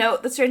something to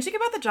note, the strange thing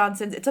about the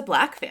Johnsons, it's a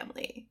black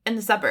family in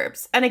the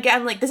suburbs. And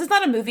again, like, this is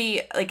not a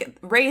movie, like,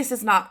 race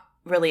is not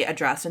really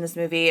addressed in this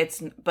movie.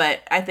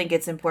 But I think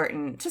it's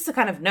important just to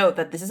kind of note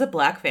that this is a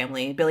black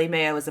family. Billy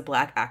Mayo is a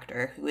black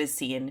actor who is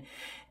seen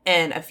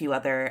in a few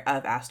other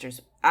of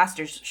Aster's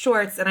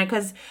shorts. And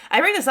because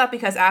I bring this up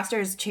because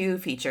Aster's 2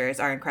 features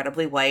are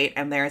incredibly white,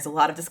 and there's a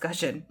lot of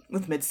discussion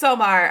with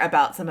Midsommar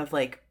about some of,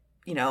 like,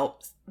 you know,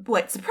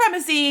 white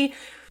supremacy.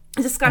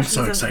 Discussions.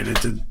 I'm so excited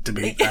to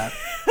debate that.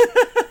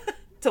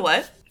 To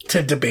what?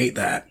 To debate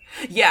that.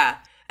 Yeah.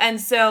 And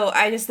so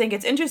I just think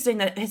it's interesting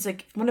that it's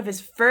like one of his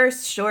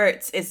first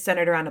shorts is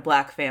centered around a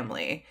black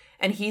family,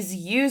 and he's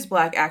used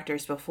black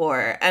actors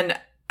before. And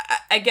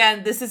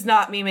again, this is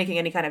not me making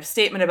any kind of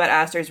statement about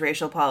Aster's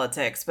racial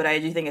politics, but I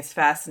do think it's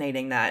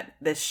fascinating that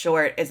this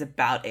short is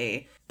about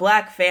a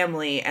black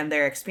family and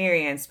their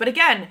experience. But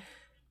again,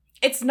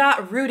 it's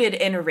not rooted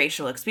in a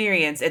racial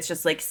experience. It's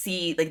just like,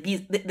 see, like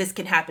this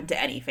can happen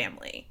to any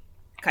family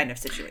kind of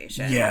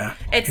situation. Yeah.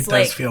 It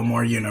does feel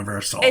more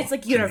universal. It's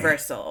like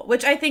universal,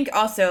 which I think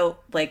also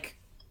like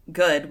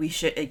good. We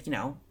should, you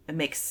know, it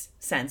makes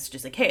sense.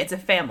 Just like, hey, it's a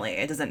family.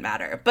 It doesn't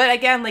matter. But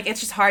again, like, it's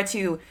just hard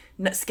to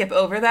skip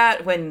over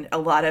that when a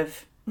lot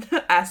of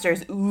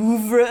Aster's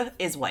oeuvre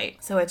is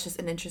white. So it's just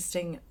an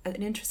interesting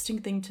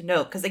thing to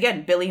note. Because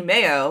again, Billy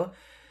Mayo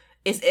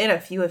is in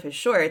a few of his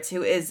shorts,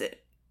 who is,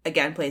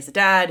 again, plays the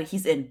dad.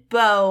 He's in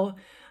Beau,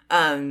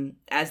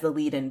 as the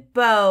lead in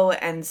Beau.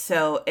 And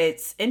so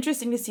it's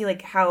interesting to see,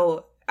 like,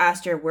 how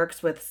Aster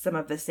works with some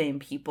of the same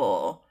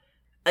people,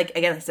 like,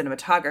 again, the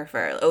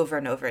cinematographer, over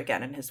and over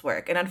again in his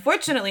work. And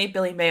unfortunately,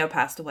 Billy Mayo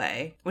passed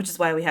away, which is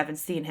why we haven't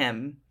seen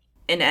him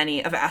in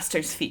any of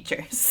Aster's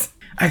features.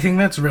 I think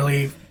that's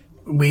really,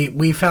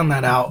 we found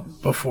that out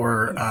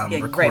before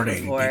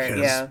recording, right before,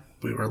 because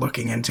we were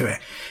looking into it.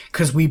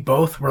 Because we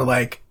both were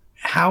like,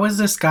 how is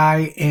this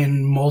guy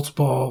in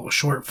multiple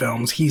short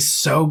films? He's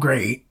so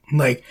great.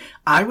 Like,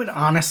 I would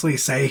honestly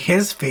say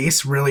his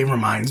face really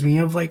reminds me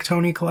of, like,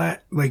 Toni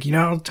Collette. Like, you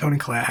know, Toni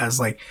Collette has,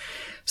 like,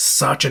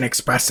 such an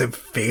expressive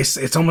face.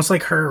 It's almost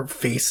like her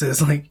face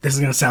is, like, this is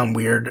gonna sound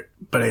weird,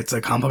 but it's a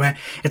compliment.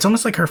 It's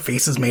almost like her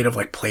face is made of,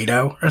 like,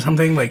 Play-Doh or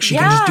something. Like, she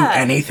can just do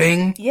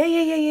anything.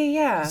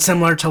 Yeah.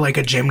 Similar to, like,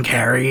 a Jim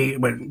Carrey,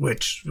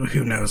 which,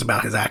 who knows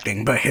about his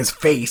acting, but his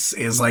face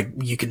is, like,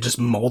 you could just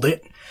mold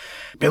it.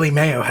 Billy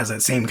Mayo has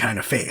that same kind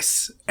of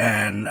face,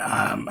 and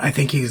I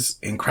think he's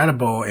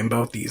incredible in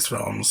both these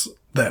films,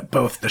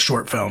 both the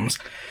short films.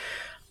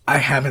 I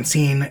haven't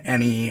seen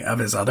any of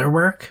his other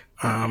work.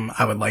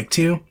 I would like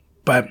to,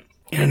 but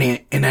in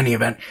any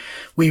event,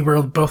 we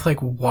were both like,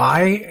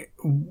 why?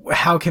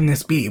 How can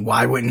this be?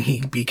 Why wouldn't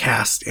he be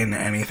cast in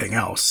anything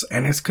else?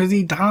 And it's because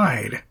he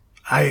died.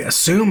 I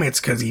assume it's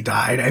because he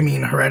died. I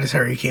mean,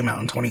 Hereditary came out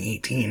in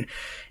 2018,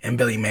 and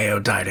Billy Mayo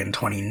died in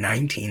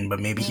 2019, but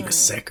maybe he was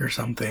sick or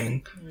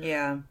something.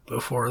 Yeah.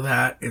 Before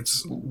that,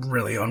 it's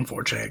really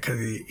unfortunate because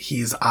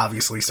he's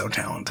obviously so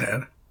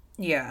talented.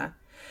 Yeah.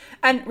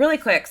 And really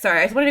quick,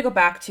 sorry, I just wanted to go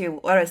back to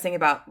what I was saying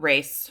about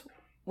race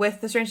with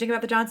The Strange Thing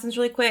About the Johnsons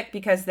really quick,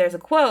 because there's a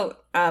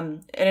quote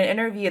in an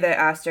interview that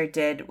Aster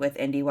did with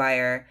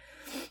IndieWire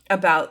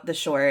about the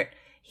short.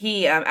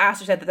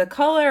 Aster said that the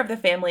color of the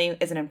family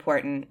isn't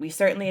important. We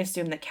certainly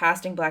assume that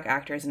casting black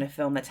actors in a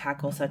film that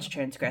tackles such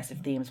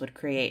transgressive themes would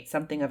create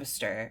something of a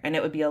stir, and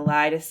it would be a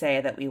lie to say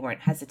that we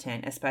weren't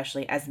hesitant,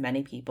 especially as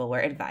many people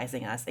were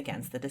advising us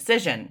against the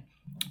decision,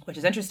 which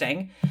is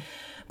interesting.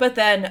 But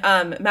then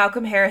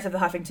Malcolm Harris of the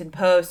Huffington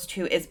Post,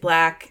 who is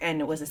black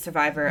and was a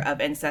survivor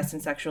of incest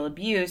and sexual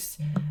abuse,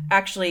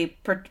 actually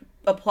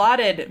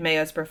applauded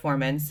Mayo's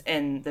performance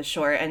in the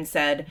short and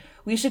said,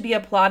 "We should be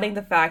applauding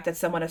the fact that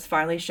someone has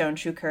finally shown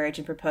true courage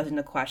in proposing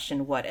the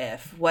question, what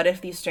if? What if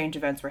these strange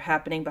events were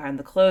happening behind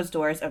the closed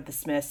doors of the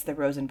Smiths, the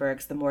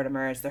Rosenbergs, the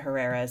Mortimers, the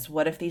Herreras?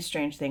 What if these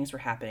strange things were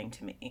happening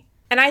to me?"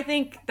 And I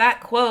think that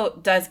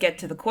quote does get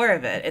to the core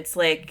of it. It's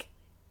like,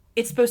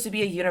 it's supposed to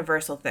be a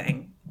universal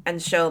thing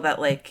and show that,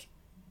 like,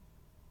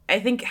 I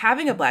think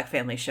having a Black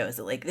family shows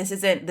that, like,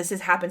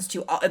 this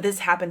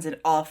happens in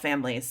all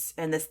families,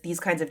 and these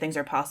kinds of things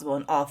are possible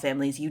in all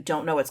families. You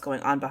don't know what's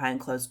going on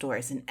behind closed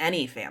doors in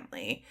any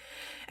family.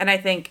 And I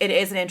think it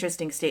is an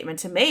interesting statement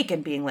to make,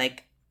 and being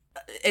like,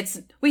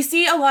 we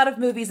see a lot of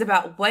movies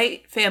about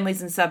white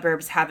families in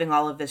suburbs having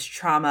all of this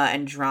trauma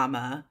and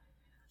drama,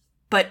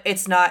 but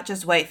it's not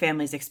just white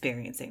families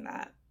experiencing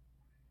that.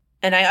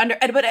 And I know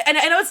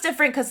it's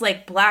different because,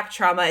 like, Black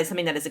trauma is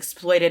something that is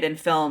exploited in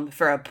film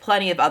for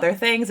plenty of other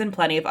things and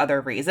plenty of other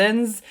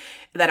reasons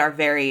that are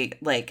very,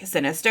 like,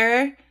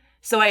 sinister.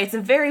 So it's a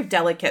very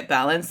delicate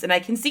balance, and I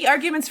can see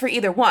arguments for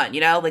either one,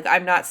 you know? Like,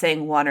 I'm not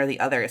saying one or the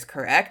other is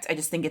correct. I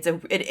just think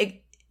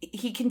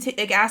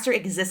Aster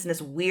exists in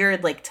this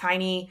weird, like,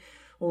 tiny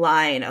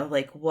line of,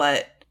 like,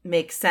 what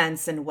makes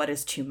sense and what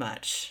is too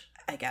much,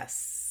 I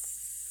guess.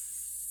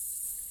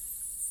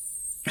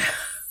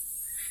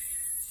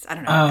 I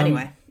don't know.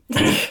 Anyway.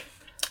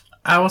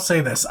 I will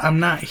say this. I'm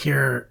not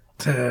here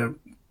to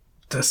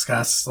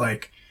discuss,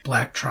 like,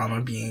 Black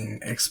trauma being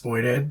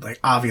exploited. Like,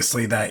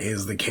 obviously that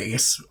is the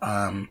case.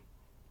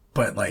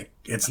 But, like,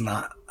 it's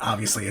not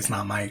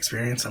my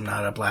experience. I'm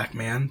not a Black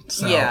man.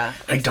 So yeah,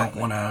 exactly. I don't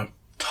want to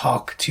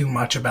talk too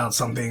much about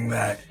something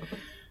that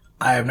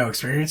I have no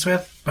experience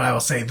with. But I will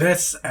say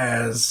this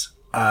as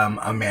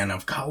a man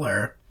of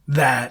color,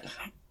 that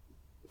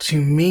to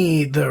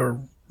me, the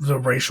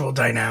racial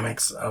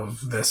dynamics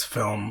of this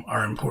film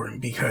are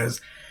important because,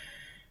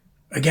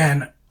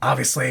 again,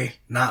 obviously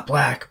not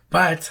Black,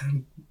 but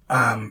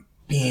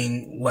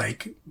being,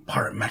 like,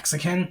 part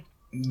Mexican,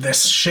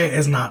 this shit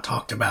is not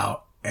talked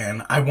about.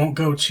 And I won't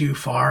go too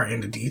far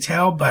into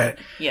detail, but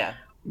yeah,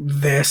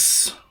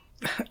 this,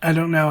 I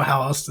don't know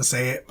how else to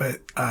say it, but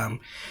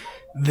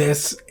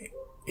this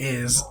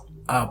is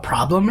a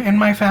problem in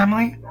my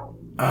family.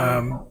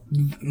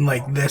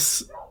 Like,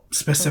 this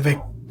specific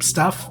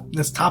stuff,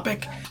 this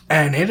topic,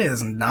 and it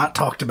is not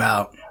talked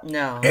about.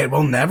 No. It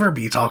will never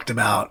be talked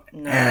about.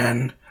 No.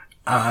 And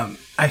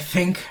I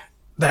think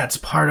that's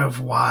part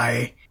of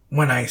why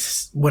when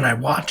I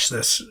watch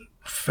this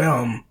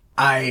film,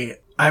 I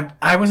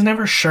was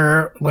never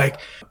sure, like,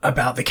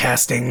 about the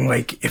casting,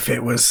 like, if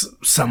it was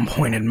some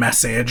pointed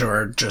message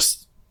or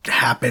just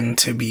happened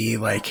to be,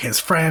 like, his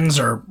friends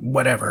or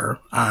whatever,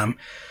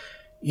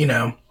 you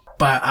know,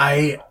 but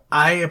I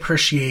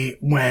appreciate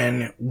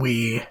when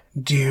we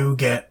do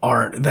get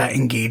art that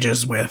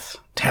engages with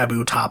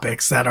taboo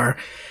topics that are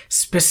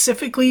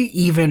specifically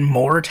even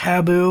more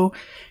taboo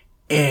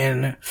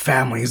in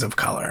families of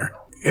color,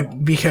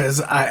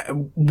 because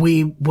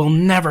we will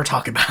never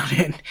talk about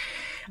it.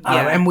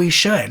 And we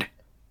should.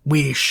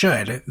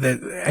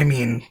 I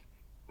mean,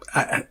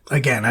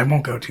 again, I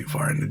won't go too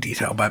far into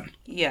detail, but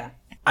yeah,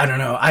 I don't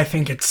know. I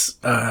think it's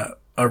a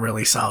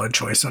really solid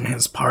choice on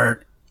his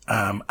part.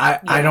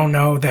 I don't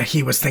know that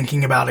he was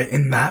thinking about it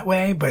in that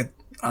way, but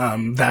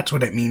that's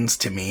what it means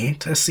to me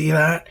to see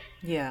that.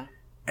 Yeah.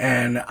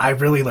 And I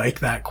really like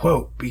that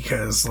quote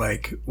because,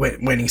 like,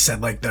 when he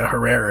said, like, the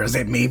Herreras,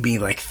 it made me,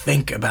 like,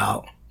 think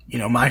about, you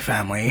know, my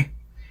family,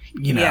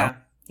 you know. Yeah.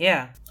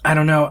 Yeah. I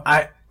don't know.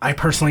 I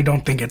personally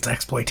don't think it's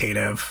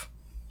exploitative.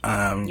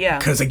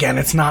 Because, again,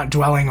 it's not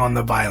dwelling on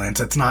the violence.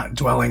 It's not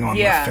dwelling on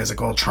the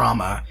physical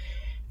trauma.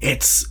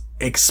 It's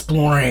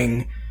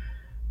exploring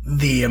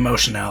the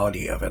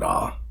emotionality of it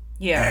all.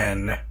 Yeah.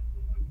 And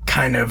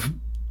kind of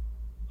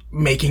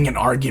making an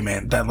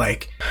argument that,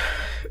 like,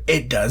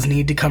 it does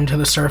need to come to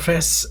the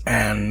surface,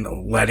 and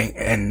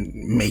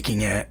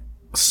making it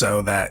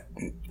so that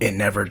it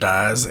never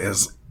does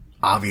is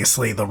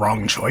obviously the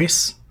wrong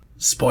choice.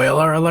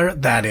 Spoiler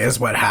alert, that is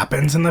what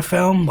happens in the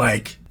film.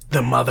 Like,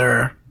 the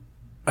mother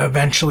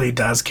eventually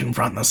does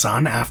confront the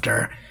son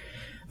after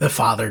the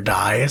father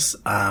dies.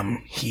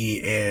 He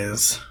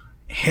is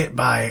hit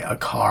by a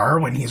car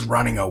when he's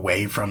running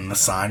away from the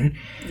son.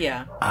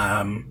 Yeah.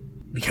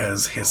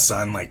 Because his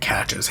son, like,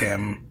 catches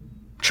him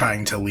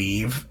trying to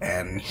leave,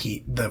 and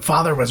the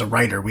father was a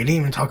writer. We didn't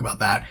even talk about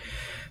that.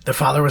 The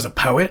father was a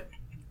poet,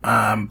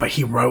 but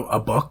he wrote a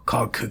book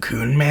called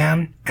Cocoon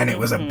Man, and it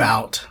was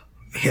about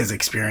his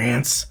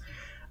experience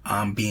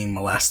being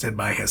molested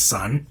by his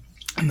son.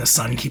 And the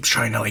son keeps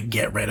trying to, like,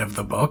 get rid of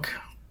the book,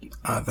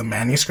 the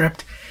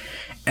manuscript.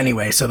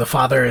 Anyway, so the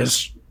father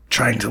is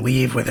trying to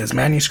leave with his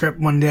manuscript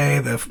one day.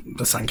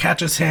 The son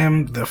catches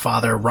him. The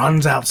father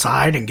runs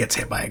outside and gets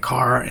hit by a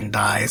car and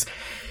dies.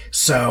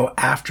 So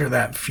after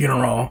that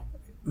funeral,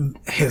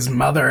 his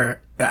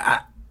mother,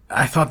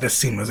 I thought this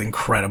scene was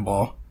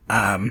incredible.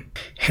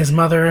 His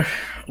mother,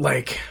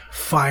 like,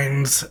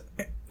 finds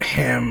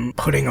him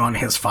putting on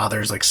his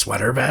father's, like,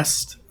 sweater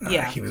vest.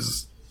 He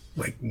was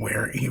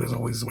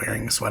always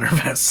wearing sweater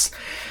vests.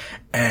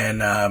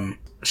 And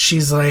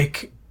she's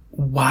like,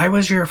 why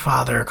was your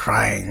father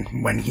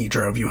crying when he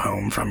drove you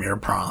home from your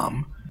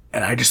prom?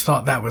 And I just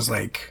thought that was,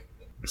 like,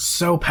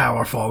 so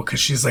powerful, because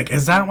she's like,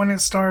 is that when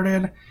it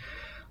started?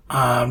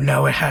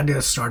 No, it had to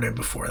have started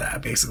before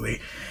that, basically.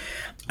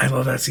 I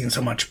love that scene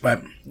so much,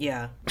 but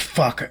yeah.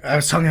 Fuck, I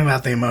was talking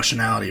about the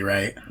emotionality,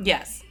 right?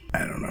 Yes. I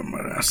don't know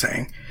what I was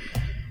saying.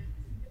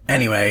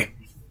 Anyway,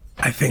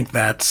 I think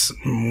that's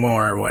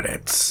more what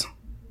it's...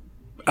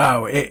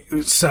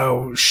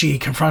 So she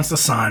confronts the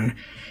son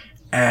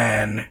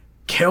and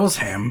kills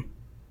him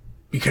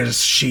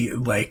because she,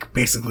 like,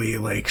 basically,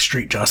 like,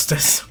 street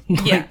justice.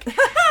 Yeah.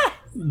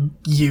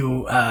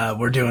 You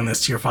were doing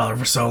this to your father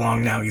for so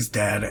long, now he's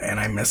dead, and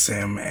I miss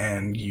him,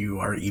 and you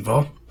are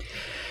evil.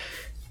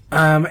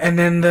 And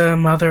then the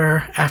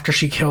mother, after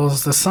she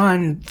kills the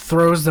son,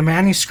 throws the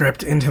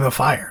manuscript into the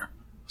fire.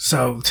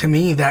 So, to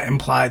me, that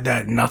implied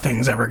that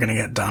nothing's ever going to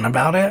get done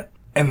about it,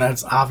 and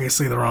that's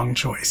obviously the wrong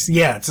choice.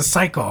 Yeah, it's a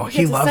cycle.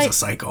 He loves a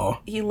cycle.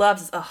 He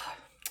loves...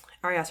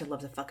 Ari Aster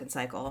loves a fucking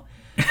cycle.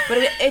 But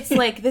it's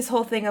like this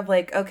whole thing of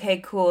like, okay,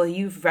 cool,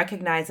 you've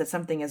recognized that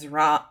something is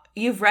wrong.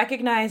 You've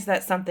recognized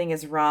that something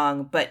is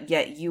wrong, but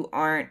yet you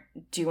aren't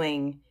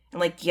doing...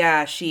 Like,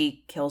 yeah,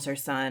 she kills her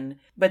son,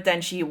 but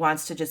then she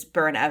wants to just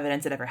burn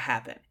evidence that ever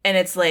happened. And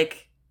it's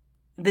like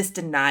this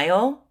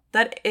denial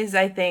that is,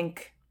 I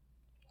think,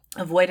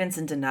 avoidance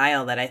and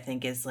denial that I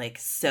think is like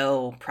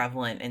so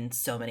prevalent in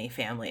so many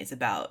families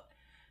about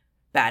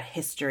bad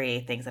history,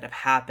 things that have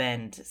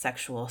happened,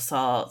 sexual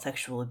assault,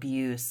 sexual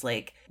abuse.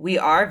 Like, we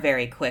are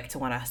very quick to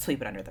want to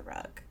sweep it under the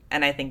rug.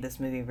 And I think this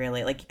movie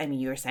really, like, I mean,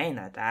 you were saying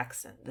that,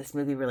 Dax, and this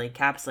movie really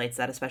encapsulates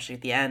that, especially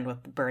at the end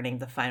with burning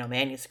the final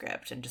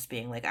manuscript and just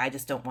being like, I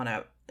just don't want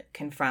to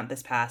confront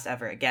this past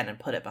ever again and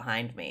put it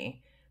behind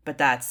me.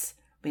 But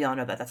we all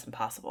know that that's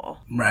impossible.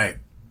 Right.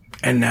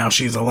 And now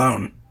she's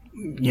alone.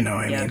 You know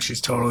what I mean?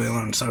 She's totally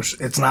alone. So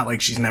it's not like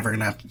she's never going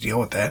to have to deal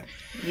with it.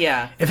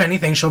 Yeah. If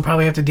anything, she'll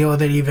probably have to deal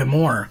with it even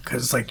more.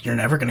 Because, like, you're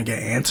never going to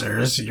get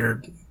answers.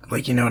 You're,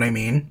 like, you know what I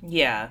mean?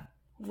 Yeah.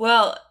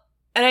 Well,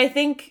 and I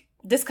think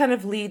this kind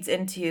of leads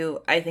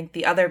into, I think,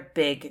 the other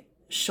big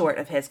short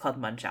of his called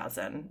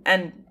Munchausen.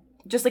 And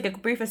just like a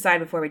brief aside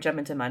before we jump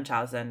into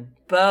Munchausen,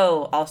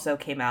 Beau also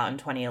came out in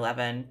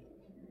 2011,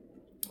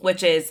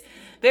 which is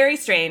very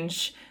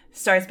strange.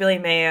 Stars Billy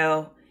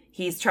Mayo.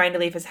 He's trying to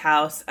leave his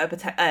house.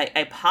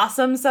 A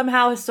possum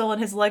somehow has stolen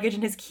his luggage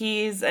and his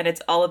keys, and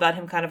it's all about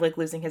him kind of like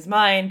losing his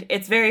mind.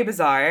 It's very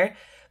bizarre,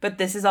 but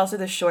this is also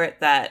the short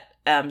that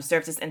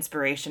serves as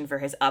inspiration for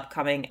his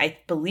upcoming, I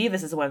believe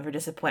this is the one for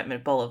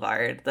Disappointment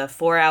Boulevard, the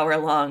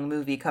 4-hour-long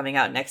movie coming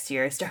out next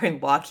year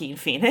starring Joaquin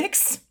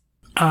Phoenix.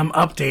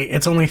 Update,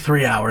 it's only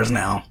 3 hours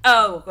now.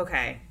 Oh,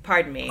 okay.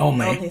 Pardon me.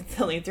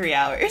 Only 3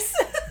 hours.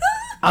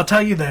 I'll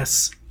tell you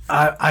this.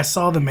 I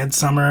saw the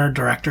Midsummer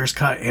director's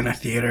cut in a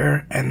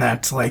theater, and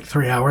that's like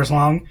 3 hours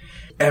long.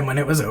 And when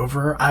it was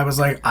over, I was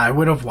like, I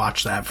would have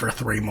watched that for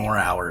 3 more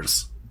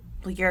hours.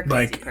 Well, you're a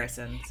crazy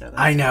person. So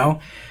I know.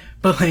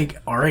 But like,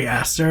 Ari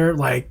Aster,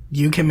 like,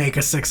 you can make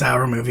a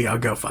 6-hour movie, I'll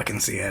go fucking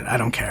see it. I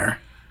don't care.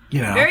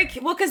 You know?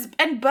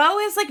 And Beau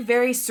is like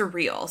very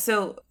surreal.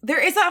 So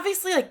there is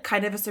obviously like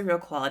kind of a surreal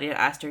quality to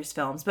Aster's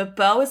films, but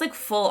Beau is like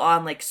full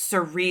on like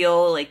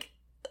surreal, like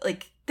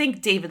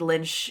think David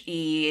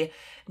Lynch-y,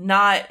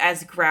 not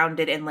as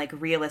grounded in like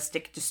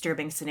realistic,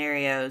 disturbing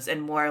scenarios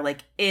and more like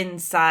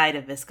inside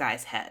of this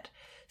guy's head.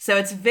 So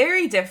it's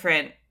very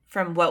different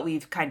from what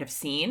we've kind of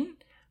seen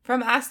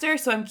from Aster.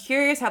 So I'm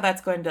curious how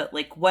that's going to,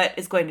 like, what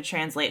is going to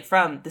translate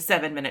from the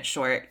 7-minute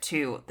short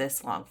to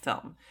this long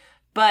film.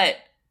 But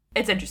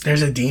it's interesting.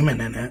 There's a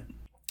demon in it.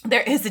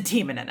 There is a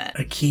demon in it.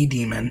 A key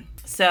demon.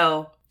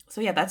 So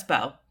yeah, that's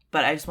Beau.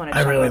 But I just wanted to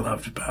I really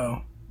loved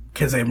Beau.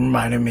 Because it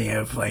reminded me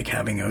of, like,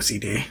 having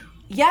OCD.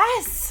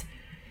 Yes!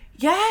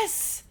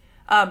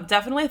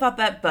 Definitely thought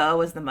that Beau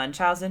was the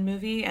Munchausen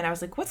movie. And I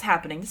was like, what's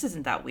happening? This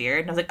isn't that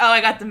weird. And I was like, oh, I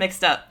got them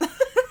mixed up.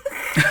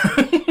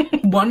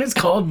 One is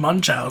called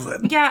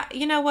Munchausen. Yeah,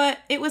 you know what?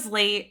 It was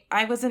late.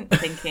 I wasn't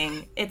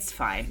thinking. It's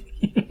fine.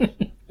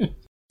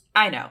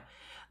 I know.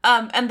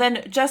 And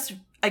then just,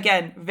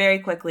 again, very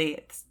quickly,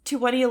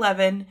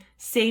 2011,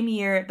 same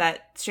year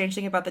that Strange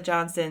Thing About the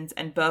Johnsons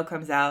and Beau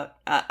comes out,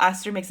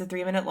 Aster makes a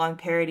 3-minute long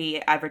parody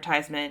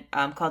advertisement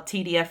called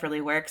TDF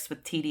Really Works,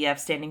 with TDF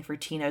standing for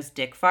Tino's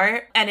Dick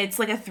Fart. And it's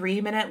like a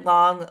 3-minute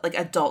long, like,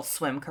 Adult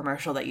Swim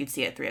commercial that you'd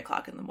see at 3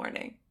 o'clock in the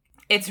morning.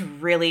 It's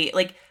really,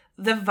 like,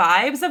 the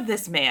vibes of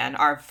this man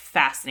are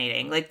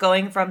fascinating. Like,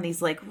 going from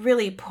these, like,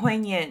 really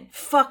poignant,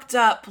 fucked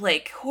up,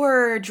 like,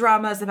 horror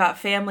dramas about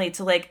family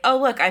to, like, oh,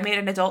 look, I made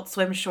an Adult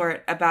Swim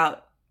short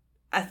about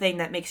a thing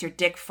that makes your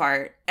dick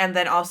fart. And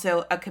then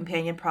also a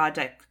companion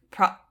product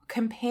called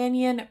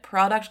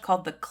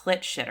the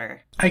Clit Shitter.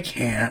 I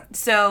can't.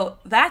 So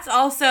that's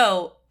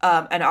also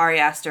an Ari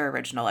Aster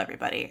original,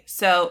 everybody.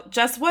 So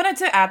just wanted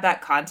to add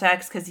that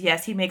context because,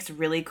 yes, he makes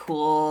really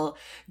cool,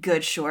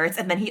 good shorts.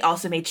 And then he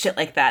also made shit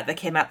like that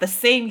came out the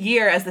same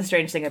year as The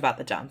Strange Thing About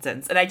the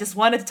Johnsons. And I just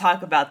wanted to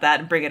talk about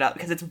that and bring it up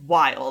because it's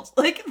wild.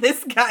 Like,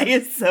 this guy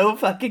is so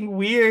fucking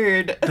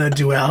weird. The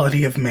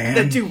duality of man.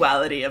 The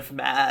duality of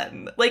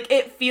man. Like,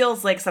 it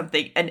feels like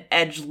something, an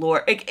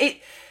edgelord.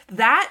 Like,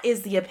 that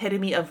is the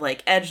epitome of,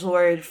 like,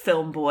 edgelord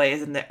film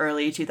boys in the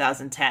early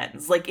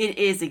 2010s. Like, it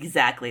is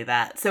exactly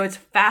that. So it's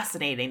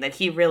fascinating that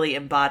he really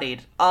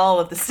embodied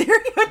all of the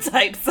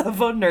stereotypes of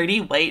a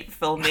nerdy white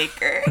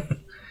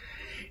filmmaker.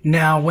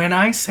 Now, when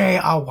I say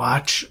I'll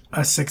watch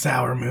a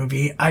 6-hour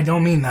movie, I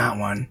don't mean that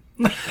one.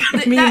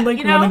 I mean,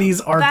 one of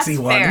these artsy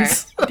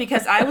ones. Fair,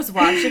 because I was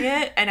watching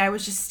it and I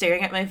was just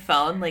staring at my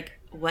phone, like,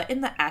 what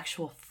in the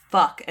actual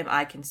fuck am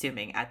I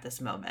consuming at this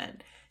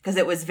moment? Because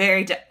it was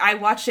very. I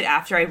watched it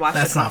after I watched.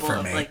 That's not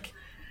for me.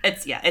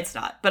 It's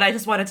not. But I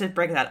just wanted to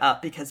bring that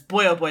up because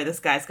boy, oh boy, this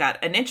guy's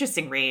got an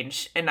interesting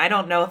range, and I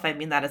don't know if I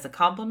mean that as a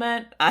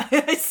compliment.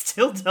 I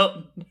still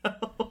don't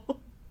know.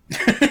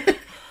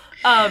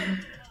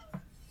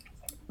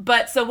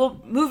 But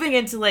so moving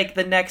into like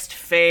the next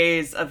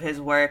phase of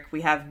his work, we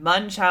have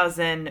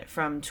Munchausen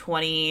from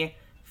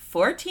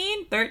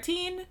 2014,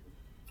 13.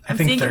 I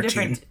think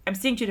 13. I'm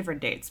seeing two different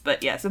dates,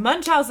 but yeah. So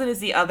Munchausen is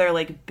the other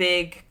like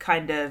big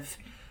kind of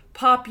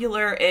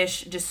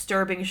popular-ish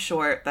disturbing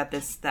short that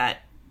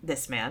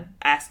this man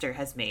Aster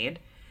has made,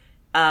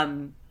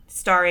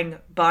 starring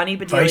Bonnie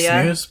Bedelia.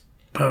 Vice News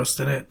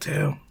posted it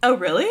too. Oh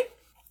really?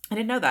 I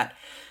didn't know that.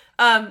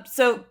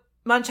 So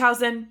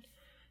Munchausen,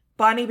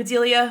 Bonnie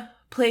Bedelia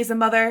plays a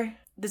mother.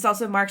 This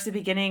also marks the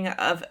beginning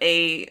of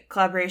a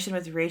collaboration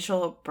with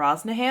Rachel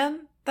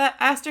Brosnahan that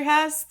Aster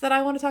has that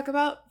I want to talk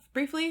about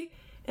briefly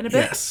in a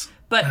bit. Yes,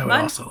 but I would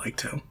also like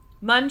to.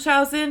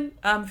 Munchausen,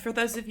 for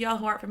those of y'all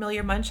who aren't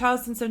familiar,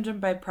 Munchausen syndrome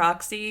by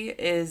proxy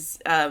is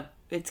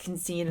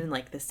it's seen in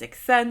like The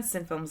Sixth Sense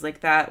and films like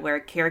that, where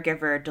a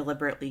caregiver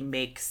deliberately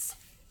makes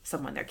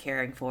someone they're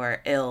caring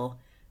for ill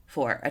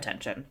for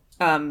attention.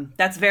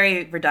 That's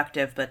very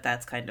reductive, but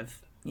that's kind of,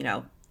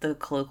 the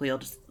colloquial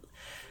just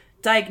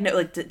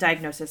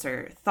diagnosis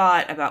or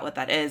thought about what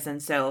that is.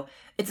 And so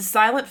it's a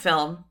silent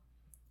film.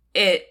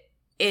 It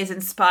is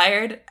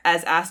inspired,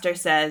 as Aster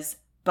says,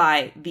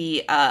 by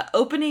the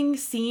opening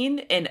scene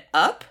in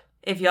Up.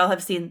 If y'all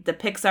have seen the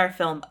Pixar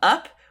film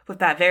Up, with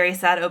that very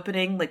sad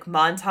opening like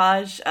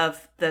montage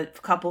of the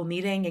couple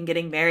meeting and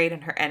getting married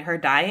and her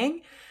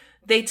dying,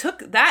 they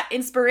took that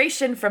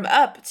inspiration from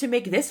Up to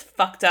make this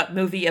fucked up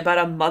movie about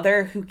a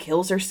mother who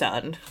kills her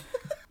son.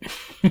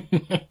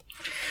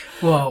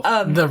 Well,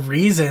 the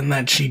reason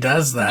that she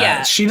does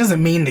that, she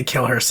doesn't mean to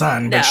kill her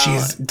son, but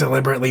she's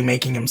deliberately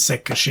making him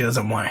sick because she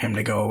doesn't want him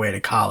to go away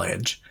to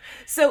college.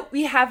 So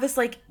we have this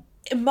like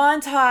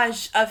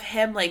montage of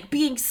him like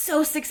being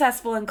so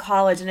successful in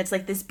college, and it's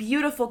like this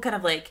beautiful kind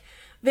of like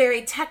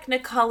very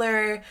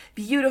technicolor,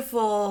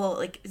 beautiful,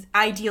 like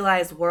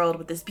idealized world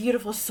with this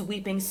beautiful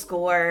sweeping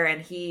score,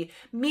 and he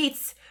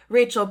meets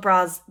Rachel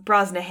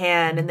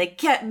Brosnahan and they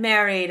get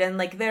married and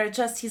like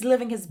he's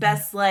living his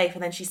best life,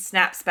 and then she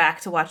snaps back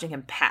to watching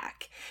him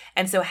pack.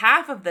 And so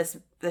half of this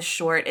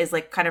short is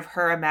like kind of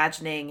her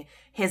imagining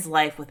his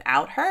life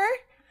without her.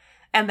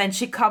 And then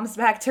she comes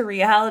back to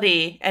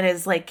reality and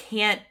is like,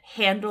 can't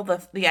handle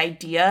the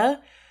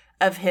idea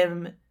of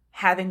him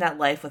having that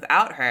life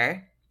without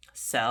her.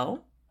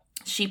 So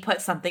she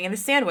put something in a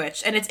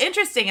sandwich. And it's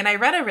interesting. And I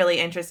read a really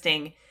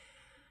interesting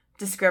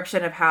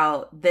description of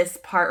how this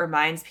part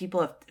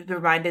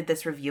reminded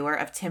this reviewer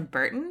of Tim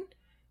Burton,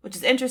 which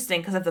is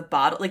interesting because of the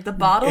bottle. Like the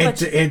bottle.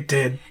 It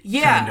did.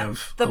 Yeah. Kind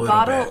of the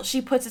bottle, bit.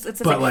 She puts it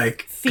says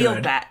like feel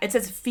good. Bad. It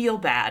says feel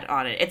bad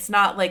on it. It's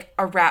not like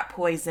a rat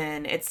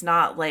poison. It's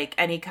not like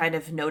any kind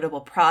of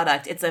notable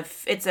product. It's a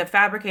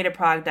fabricated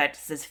product that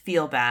says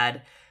feel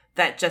bad,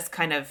 that just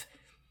kind of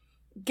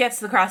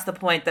gets across the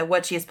point that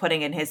what she is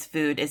putting in his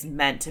food is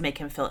meant to make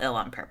him feel ill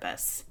on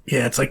purpose.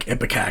 Yeah, it's like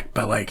Ipecac,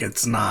 but like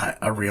it's not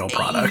a real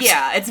product.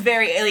 Yeah, it's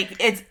very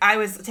like I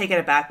was taken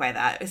aback by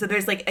that. So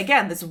there's like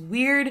again this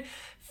weird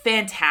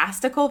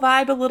fantastical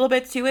vibe a little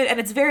bit to it, and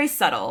it's very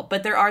subtle,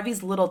 but there are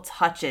these little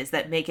touches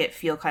that make it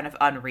feel kind of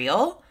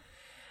unreal,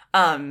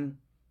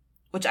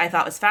 which I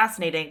thought was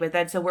fascinating. But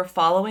then so we're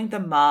following the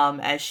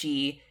mom as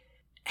she,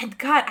 and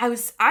God,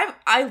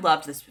 I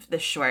loved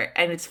this short,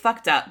 and it's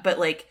fucked up, but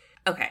like,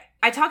 okay,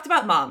 I talked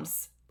about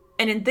moms,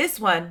 and in this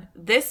one,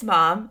 this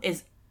mom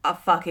is a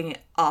fucking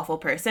awful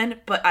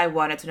person, but I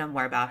wanted to know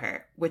more about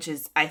her, which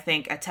is, I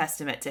think, a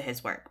testament to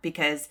his work,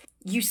 because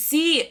you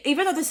see,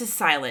 even though this is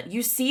silent,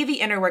 you see the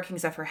inner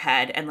workings of her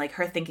head and like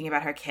her thinking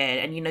about her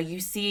kid, and you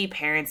see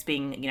parents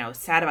being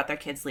sad about their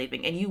kids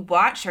leaving, and you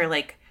watch her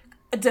like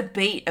a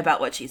debate about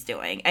what she's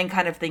doing and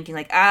kind of thinking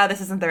like, this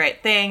isn't the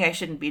right thing, I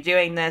shouldn't be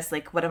doing this,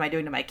 like what am I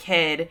doing to my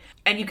kid?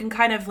 And you can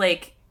kind of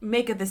like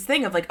make it this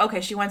thing of like,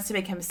 okay, she wants to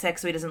make him sick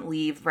so he doesn't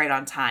leave right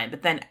on time.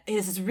 But then it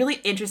is this really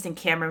interesting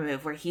camera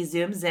move where he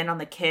zooms in on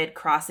the kid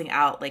crossing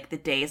out like the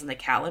days on the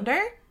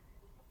calendar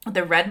with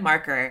the red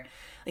marker,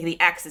 like the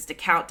X is to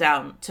count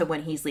down to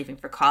when he's leaving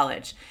for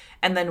college.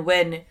 And then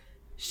when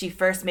she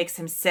first makes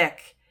him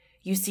sick,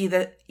 you see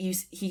that he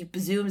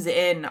zooms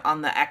in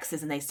on the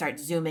X's and they start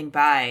zooming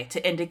by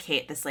to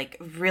indicate this like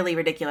really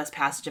ridiculous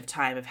passage of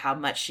time of how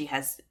much she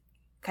has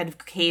kind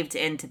of caved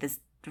into this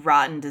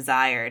rotten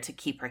desire to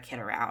keep her kid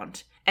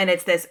around. And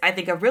it's this, I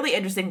think, a really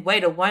interesting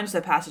way to watch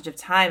the passage of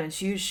time and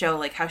to show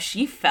like how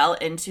she fell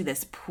into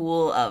this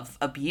pool of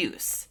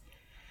abuse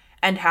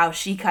and how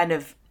she kind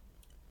of,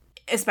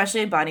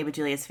 especially in Bonnie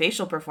Bedelia's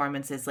facial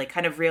performances, like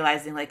kind of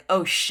realizing like,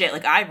 oh shit,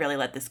 like I really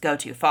let this go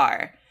too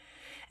far.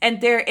 And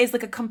there is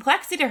like a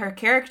complexity to her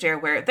character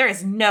where there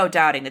is no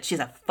doubting that she's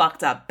a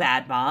fucked up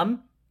bad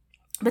mom.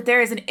 But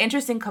there is an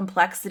interesting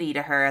complexity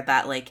to her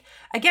that, like,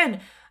 again,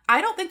 I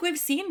don't think we've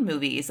seen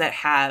movies that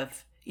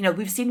have, you know,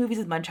 we've seen movies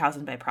with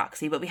Munchausen by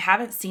proxy, but we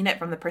haven't seen it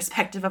from the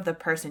perspective of the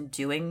person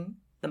doing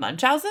the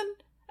Munchausen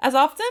as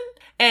often.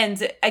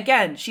 And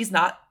again, she's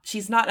not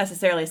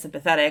necessarily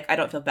sympathetic. I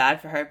don't feel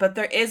bad for her, but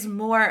there is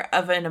more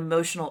of an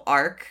emotional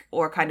arc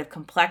or kind of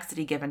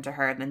complexity given to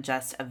her than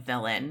just a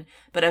villain,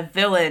 but a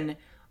villain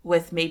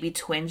with maybe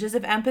twinges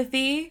of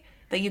empathy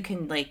that you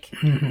can like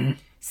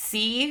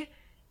see,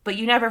 but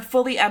you never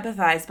fully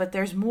empathize, but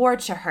there's more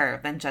to her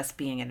than just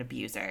being an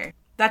abuser.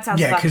 That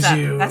sounds fucked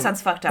up. That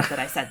sounds fucked up that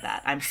I said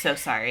that. I'm so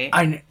sorry.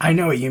 I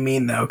know what you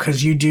mean, though,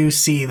 because you do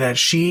see that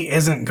she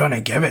isn't going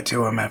to give it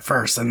to him at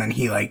first, and then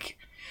he, like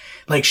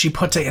she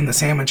puts it in the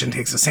sandwich and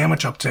takes the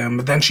sandwich up to him,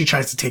 but then she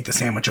tries to take the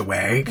sandwich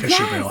away because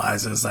she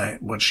realizes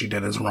that what she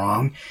did is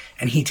wrong,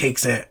 and he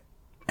takes it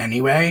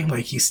anyway.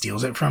 Like, he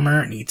steals it from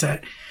her and eats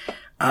it.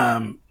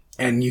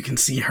 And you can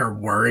see her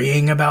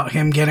worrying about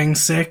him getting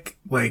sick,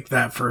 like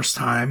that first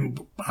time,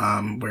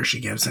 where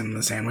she gives him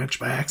the sandwich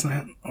by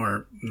accident,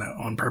 or no,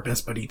 on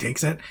purpose, but he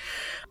takes it.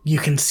 You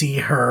can see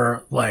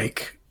her,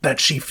 like, that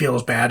she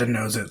feels bad and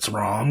knows it's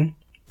wrong,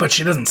 but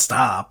she doesn't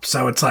stop.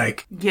 So it's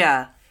like,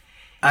 yeah,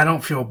 I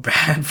don't feel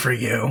bad for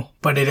you,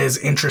 but it is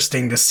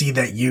interesting to see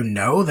that you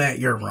know that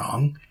you're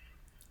wrong.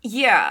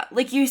 Yeah,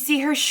 like you see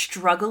her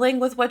struggling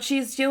with what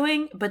she's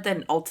doing, but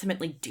then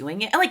ultimately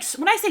doing it. And like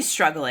when I say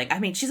struggling, I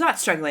mean she's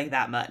not struggling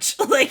that much.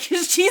 Like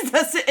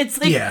it's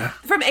like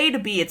from A to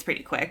B, it's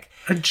pretty quick.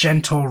 A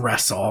gentle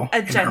wrestle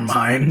in her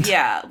mind.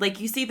 Yeah, like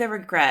you see the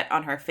regret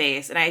on her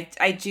face, and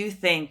I do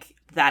think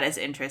that is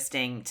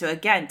interesting to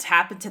again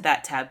tap into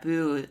that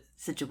taboo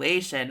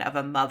situation of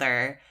a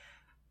mother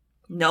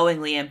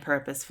knowingly and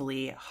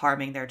purposefully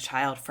harming their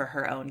child for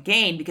her own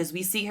gain, because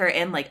we see her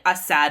in like a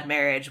sad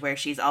marriage where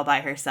she's all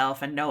by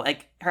herself and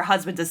her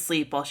husband's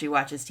asleep while she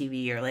watches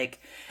TV, or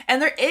like,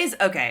 and there is,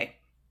 okay,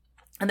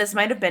 and this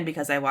might have been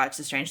because I watched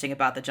The Strange Thing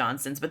About the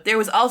Johnsons, but there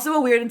was also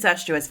a weird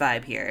incestuous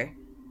vibe here.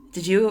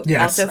 Did you also feel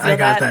that? Yes, I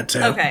got that too.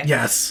 Okay.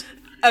 Yes.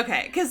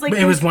 Okay, because like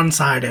it was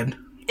one-sided.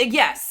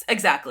 Yes,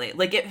 exactly.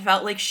 Like it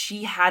felt like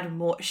she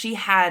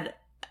had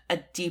a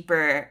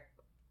deeper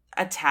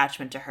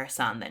attachment to her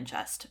son than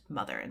just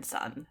mother and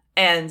son.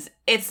 And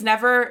it's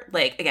never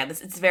like, again,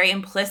 it's very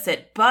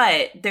implicit,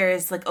 but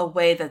there's like a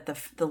way that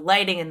the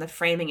lighting and the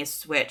framing is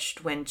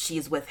switched when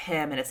she's with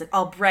him, and it's like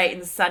all bright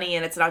and sunny,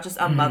 and it's not just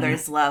a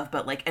mother's love,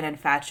 but like an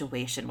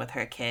infatuation with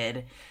her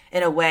kid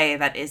in a way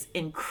that is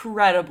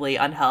incredibly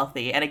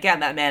unhealthy. And again,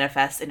 that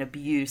manifests in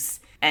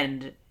abuse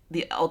and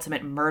the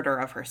ultimate murder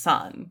of her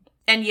son.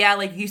 And yeah,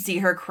 like you see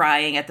her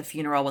crying at the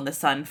funeral when the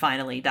son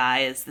finally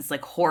dies, this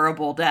like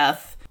horrible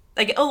death.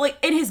 Like, oh, like,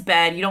 in his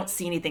bed, you don't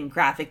see anything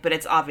graphic, but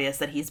it's obvious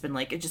that he's been,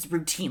 like, just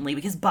routinely,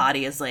 because his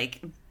body is,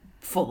 like,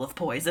 full of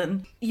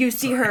poison. You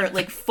see her,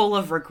 like, full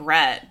of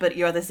regret, but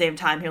you're at the same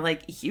time, you're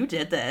like, you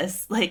did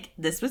this. Like,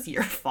 this was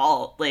your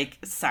fault. Like,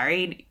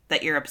 sorry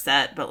that you're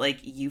upset, but, like,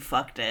 you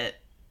fucked it.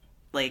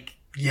 Like...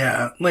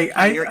 Yeah, like,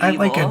 I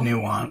like a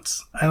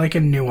nuance. I like a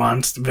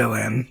nuanced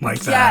villain like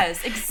that.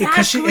 Yes, exactly.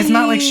 Because it's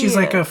not like she's,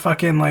 like, a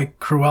fucking, like,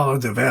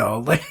 Cruella de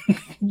Vil. Like,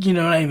 you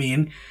know what I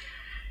mean?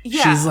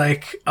 Yeah. She's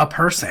like a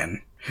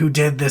person who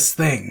did this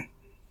thing.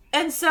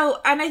 And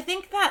I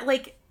think that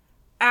like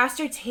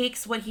Aster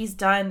takes what he's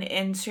done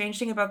in Strange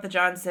Thing About the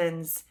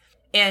Johnsons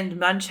and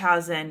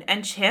Munchausen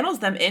and channels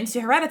them into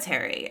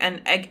Hereditary.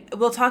 And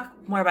we'll talk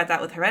more about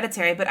that with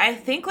Hereditary, but I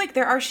think like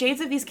there are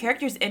shades of these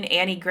characters in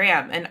Annie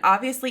Graham. And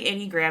obviously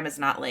Annie Graham is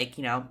not like,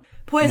 you know,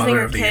 poisoning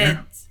her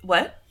kids.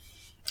 What?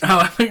 Oh,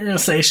 I thought you were going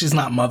to say she's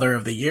not Mother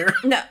of the Year.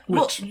 No,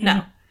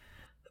 no.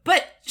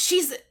 But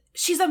she's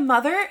a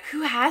mother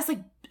who has like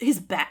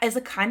is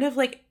a kind of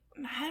like,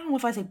 I don't know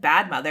if I say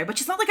bad mother, but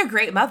she's not like a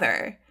great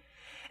mother.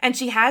 And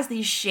she has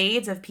these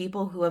shades of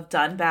people who have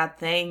done bad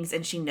things,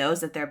 and she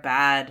knows that they're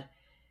bad.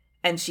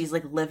 And she's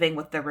like living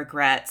with the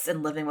regrets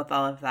and living with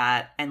all of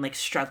that and like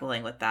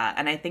struggling with that.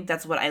 And I think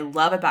that's what I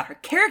love about her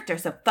character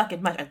so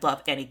fucking much. I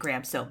love Annie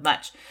Graham so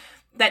much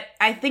that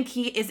I think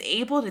he is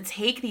able to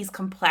take these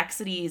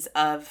complexities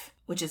of,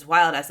 which is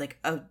wild as like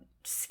a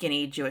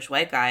skinny Jewish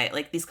white guy,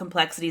 like these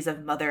complexities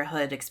of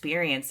motherhood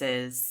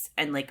experiences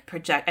and like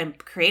project and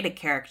create a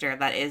character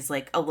that is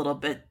like a little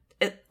bit,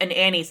 and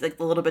Annie's like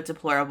a little bit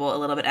deplorable, a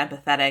little bit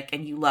empathetic,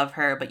 and you love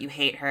her but you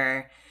hate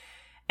her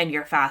and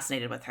you're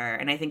fascinated with her.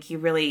 And I think he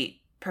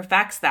really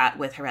perfects that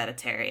with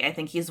Hereditary. I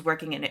think he's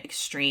working in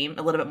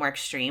a little bit more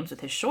extremes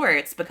with his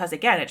shorts, because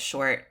again, they're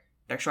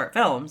short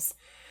films.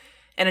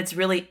 And it's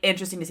really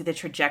interesting to see the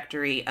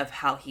trajectory of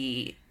how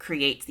he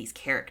creates these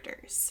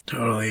characters.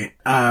 Totally.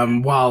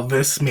 While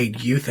this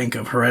made you think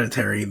of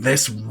Hereditary,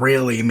 this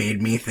really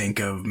made me think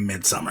of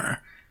Midsommar.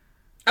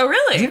 Oh,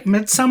 really? Is it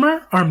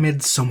Midsommar or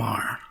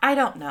Midsommar? I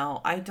don't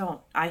know.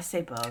 I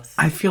say both.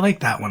 I feel like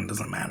that one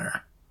doesn't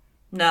matter.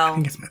 No. I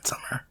think it's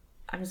Midsommar.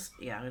 I'm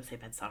going to say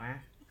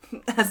Midsommar.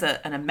 As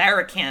an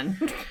American.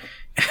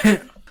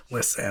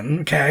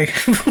 Listen, okay.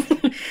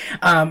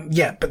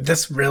 Yeah, but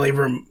this really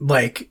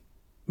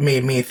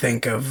made me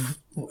think of,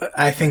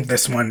 I think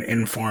this one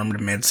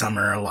informed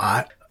Midsummer a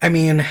lot. I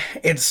mean,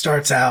 it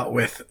starts out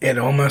with, it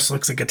almost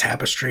looks like a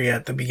tapestry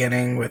at the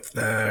beginning with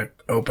the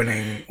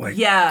opening,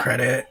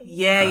 credit.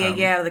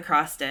 Yeah, the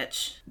cross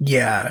stitch.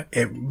 Yeah,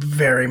 it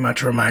very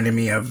much reminded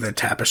me of the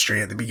tapestry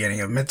at the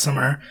beginning of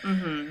Midsummer.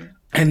 Mm-hmm.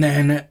 And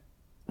then,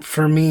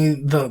 for me,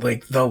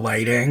 the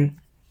lighting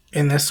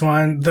in this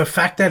one, the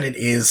fact that it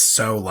is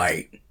so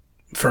light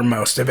for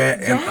most of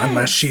it, yes.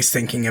 Unless she's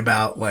thinking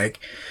about,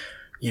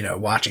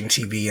 watching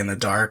TV in the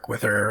dark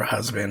with her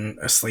husband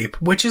asleep,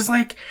 which is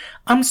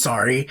I'm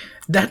sorry,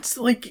 that's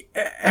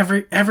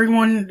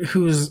everyone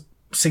who's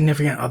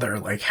significant other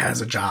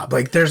has a job.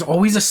 There's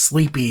always a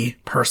sleepy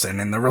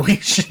person in the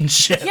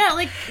relationship.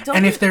 Yeah,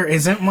 if there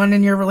isn't one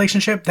in your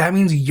relationship, that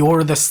means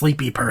you're the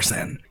sleepy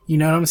person. You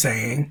know what I'm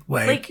saying?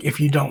 If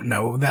you don't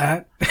know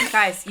that.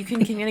 Guys, you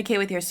can communicate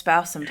with your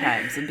spouse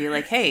sometimes and be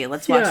like, hey,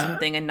 let's watch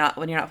something and not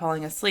when you're not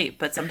falling asleep.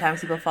 But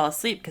sometimes people fall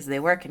asleep because they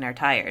work and are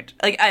tired.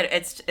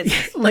 It's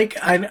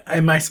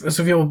am I supposed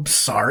to feel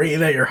sorry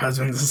that your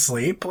husband's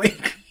asleep?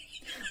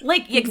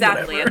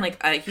 Exactly. Whatever.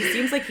 And he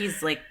seems like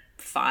he's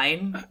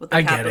fine with the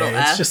I capital get it.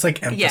 F. It's just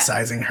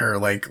emphasizing her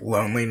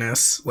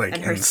loneliness and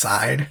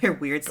inside. Her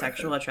weird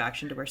sexual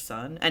attraction to her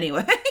son.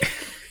 Anyway.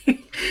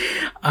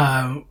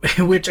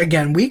 Which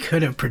again, we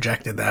could have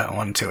projected that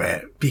onto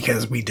it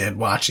because we did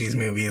watch these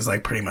movies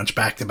pretty much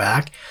back to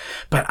back.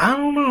 But I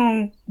don't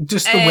know,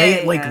 just the way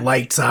it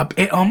lights up,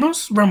 it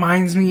almost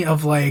reminds me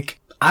of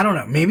I don't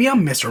know, maybe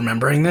I'm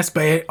misremembering this,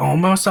 but it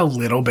almost a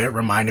little bit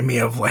reminded me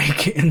of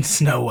in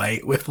Snow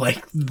White with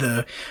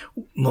the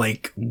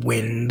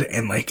wind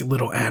and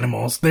little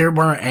animals. There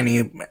weren't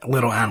any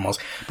little animals,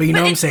 but you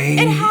know what I'm saying?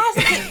 It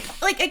has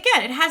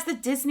again, it has the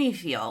Disney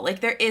feel.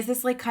 There is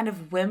this kind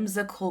of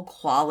whimsical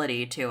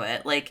quality to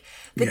it.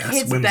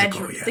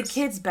 The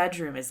kid's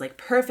bedroom is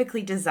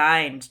perfectly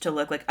designed to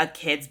look like a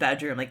kid's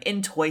bedroom,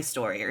 in Toy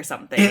Story or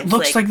something. It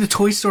looks like the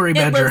Toy Story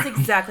bedroom. It looks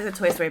exactly like the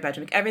Toy Story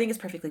bedroom. Everything is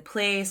perfectly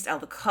placed, all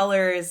the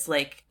colors,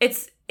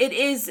 it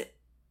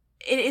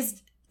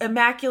is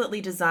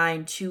immaculately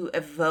designed to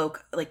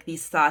evoke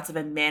these thoughts of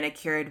a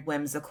manicured,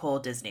 whimsical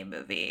Disney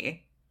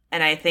movie.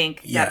 And I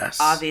think that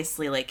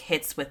obviously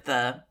hits with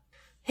the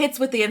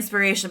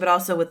inspiration, but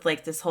also with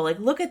this whole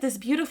look at this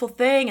beautiful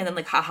thing, and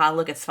then haha,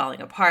 look, it's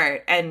falling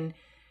apart. And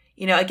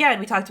again,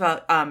 we talked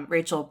about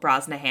Rachel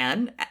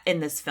Brosnahan in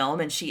this film,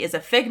 and she is a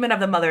figment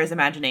of the mother's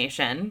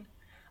imagination.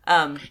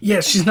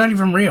 She's not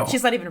even real.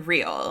 She's not even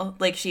real.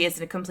 She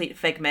is a complete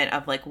figment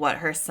of what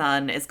her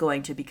son is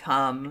going to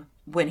become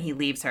when he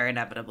leaves her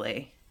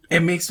inevitably.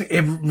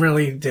 It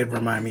really did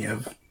remind me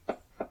of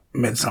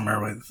Midsummer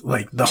with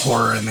the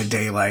horror and the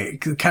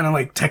daylight, kind of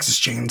like Texas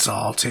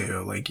Chainsaw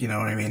too, you know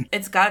what I mean?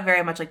 It's got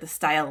very much the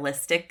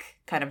stylistic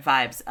kind of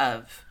vibes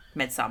of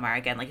Midsummer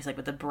again, it's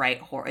with the bright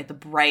horror, the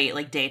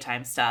bright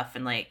daytime stuff,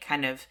 and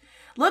kind of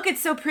look,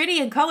 it's so pretty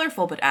and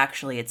colorful, but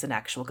actually it's an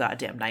actual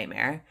goddamn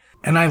nightmare.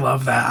 And I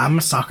love that. I'm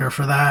a sucker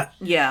for that.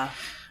 Yeah,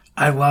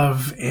 I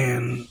love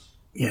in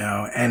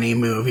any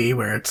movie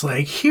where it's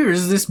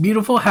here's this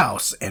beautiful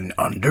house and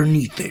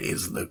underneath it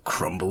is the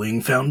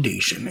crumbling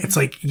foundation. It's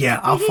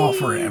I'll fall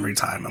for it every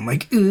time. I'm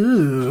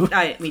ooh.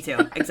 Me too.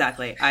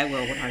 Exactly. I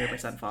will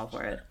 100% fall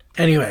for it.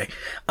 Anyway,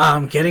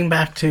 getting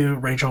back to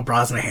Rachel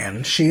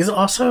Brosnahan, she's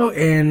also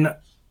in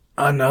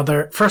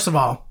another, first of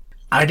all,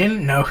 I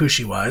didn't know who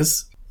she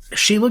was.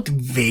 She looked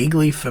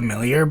vaguely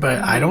familiar,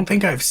 but I don't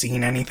think I've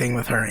seen anything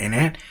with her in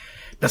it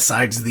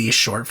besides these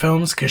short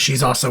films, because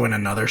she's also in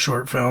another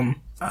short film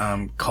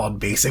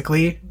called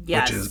Basically,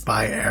 which is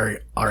by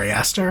Ari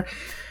Aster,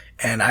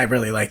 and I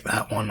really like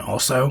that one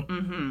also.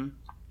 Mm-hmm.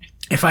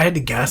 If I had to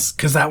guess,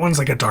 because that one's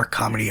a dark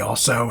comedy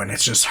also, and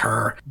it's just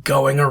her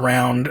going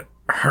around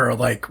her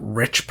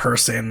rich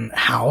person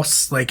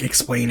house,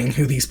 explaining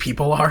who these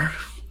people are,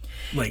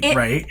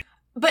 right?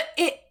 But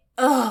it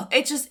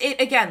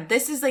again,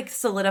 this is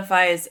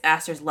solidifies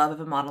Aster's love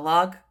of a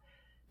monologue,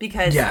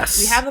 because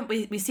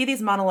we see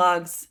these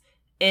monologues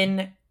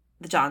in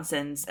The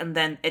Johnsons, and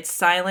then it's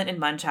silent in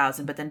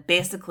Munchausen, but then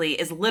Basically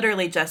is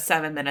literally just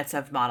 7 minutes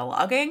of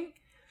monologuing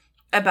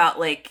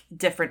about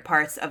different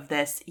parts of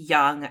this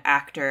young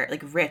actor,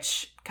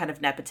 rich kind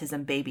of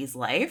nepotism baby's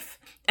life.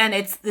 And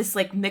it's this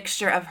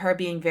mixture of her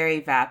being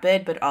very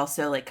vapid, but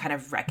also kind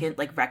of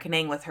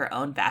reckoning with her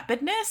own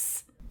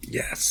vapidness.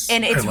 Yes.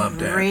 And it's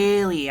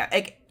really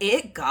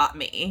it got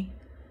me.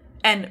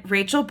 And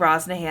Rachel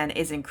Brosnahan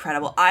is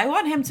incredible. I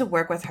want him to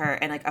work with her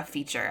in a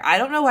feature. I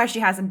don't know why she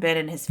hasn't been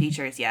in his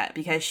features yet,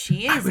 because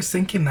she is, I was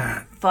thinking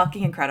that,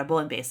 fucking incredible.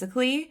 And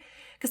Basically,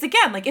 Because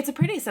again, like, it's a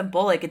pretty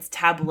simple, like, it's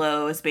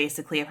tableaus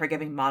basically of her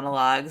giving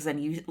monologues,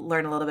 and you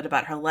learn a little bit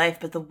about her life,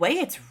 but the way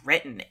it's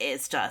written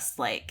is just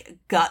like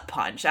gut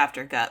punch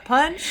after gut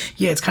punch.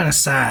 Yeah, it's kind of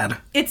sad.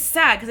 It's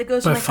sad because it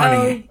goes from But like,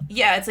 funny. oh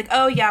yeah, it's like,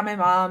 oh yeah, my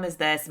mom is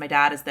this, my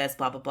dad is this,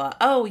 blah blah blah.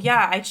 Oh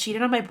yeah, I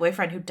cheated on my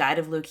boyfriend who died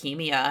of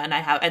leukemia, and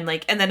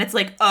then it's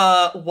like,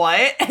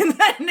 what? And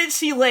then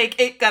she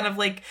like, it kind of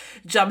like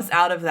jumps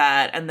out of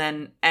that, and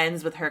then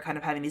ends with her kind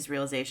of having these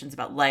realizations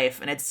about life,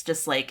 and it's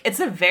just like, it's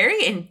a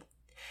very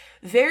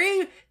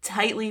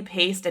tightly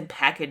paced and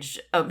packaged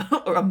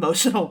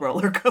emotional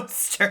roller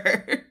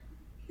coaster.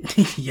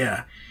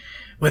 Yeah,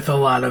 with a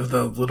lot of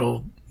the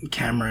little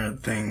camera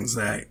things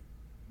that,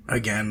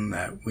 again,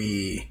 that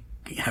we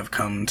have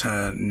come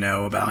to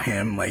know about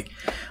him, like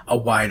a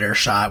wider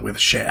shot with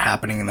shit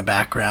happening in the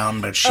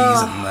background, but she's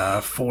in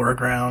the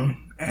foreground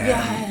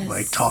and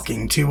like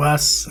talking to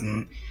us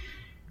and,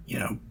 you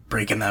know,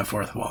 breaking that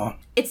fourth wall.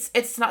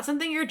 It's not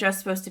something you're just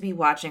supposed to be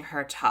watching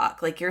her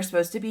talk. Like, you're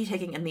supposed to be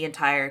taking in the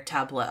entire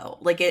tableau.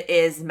 Like, it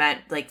is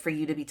meant, like, for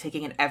you to be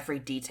taking in every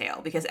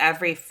detail, because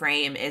every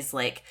frame is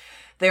like,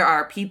 there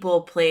are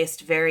people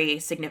placed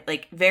very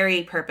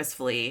very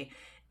purposefully.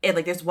 And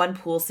like, there's one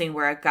pool scene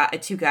where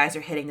two guys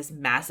are hitting this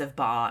massive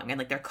bong, and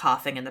like they're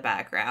coughing in the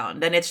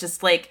background, and it's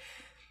just like,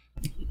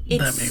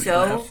 it's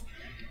so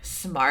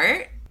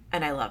smart,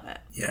 and I love it.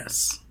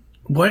 Yes.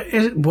 What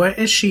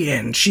is she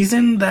in? She's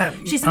in that.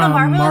 She's in the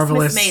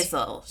Marvelous Miss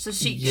Maisel. So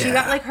she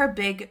got like her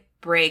big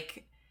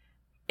break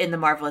in the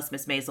Marvelous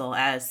Miss Maisel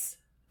as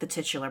the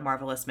titular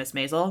Marvelous Miss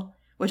Maisel,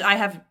 which I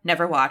have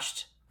never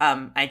watched.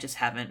 I just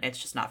haven't. It's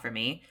just not for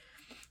me.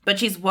 But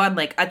she's won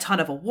like a ton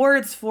of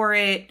awards for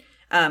it.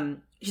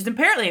 She's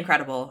apparently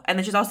incredible. And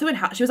then she was also in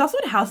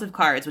House of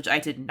Cards, which I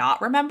did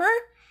not remember.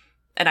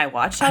 And I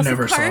watched House of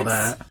Cards. I never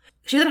saw that.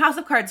 She was in House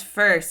of Cards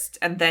first,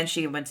 and then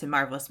she went to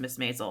Marvelous Miss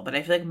Maisel. But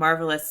I feel like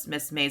Marvelous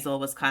Miss Maisel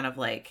was kind of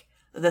like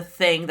the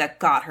thing that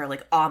got her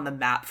like on the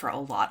map for a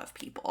lot of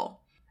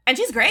people. And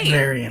she's great.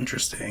 Very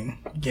interesting.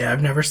 Yeah,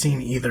 I've never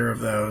seen either of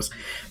those.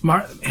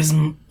 I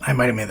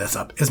might have made this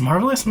up. Is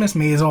Marvelous Miss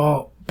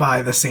Maisel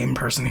by the same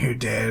person who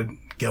did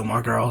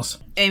Gilmore Girls?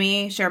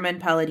 Amy Sherman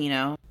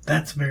Palladino.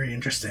 That's very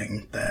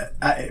interesting.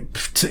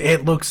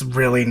 It looks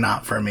really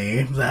not for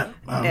me, that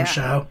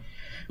show.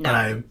 No. But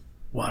I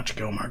watch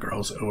Gilmore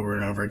Girls over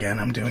and over again.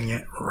 I'm doing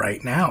it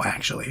right now,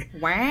 actually.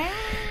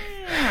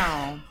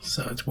 Wow.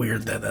 So it's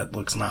weird that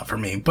looks not for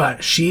me.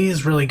 But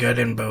she's really good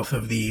in both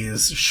of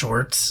these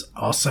shorts.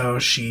 Also,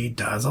 she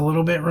does a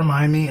little bit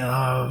remind me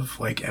of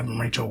like Evan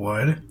Rachel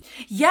Wood.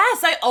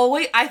 Yes,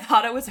 I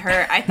thought it was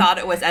her. I thought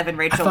it was Evan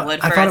Rachel Wood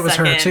for a second. I thought it was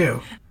her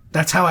too.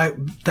 That's how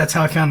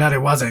I found out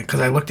it wasn't, because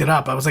I looked it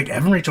up. I was like,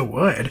 Evan Rachel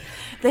Wood.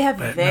 They have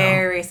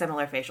very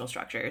similar facial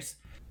structures.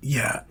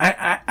 Yeah.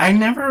 I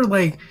never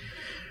like...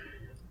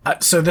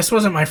 so this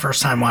wasn't my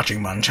first time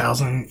watching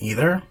Munchausen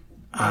either.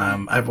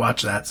 I've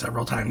watched that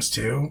several times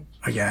too.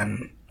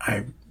 Again,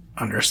 I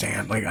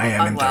understand. Like, I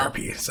am in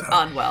therapy, so...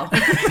 Unwell.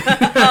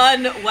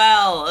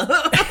 Unwell.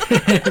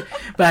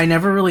 But I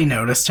never really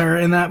noticed her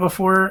in that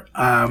before.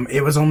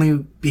 It was only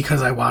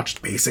because I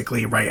watched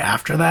basically right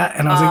after that,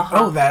 and I was like,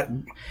 oh, that...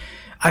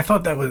 I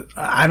thought that was...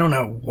 I don't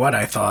know what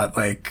I thought,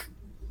 like...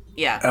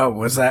 Yeah. Oh,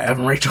 was that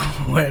Evan Rachel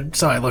Wood?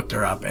 So I looked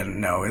her up,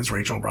 and no, it's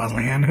Rachel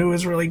Brosnahan, who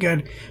is really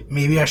good.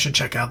 Maybe I should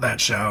check out that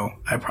show.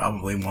 I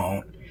probably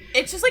won't.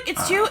 It's just like,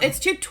 it's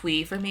too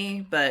twee for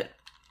me, but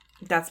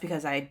that's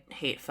because I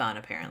hate fun,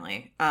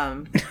 apparently.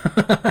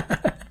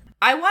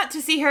 I want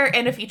to see her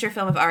in a feature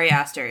film of Ari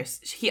Aster's.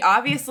 She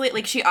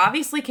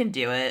obviously can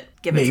do it.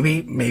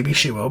 Maybe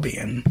she will be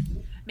in.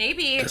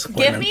 Maybe.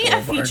 Give me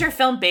a feature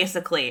film,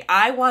 basically.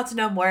 I want to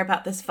know more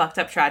about this fucked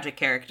up tragic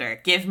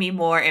character. Give me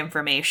more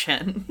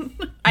information.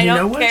 I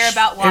don't care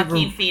about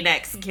Joaquin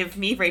Phoenix. Give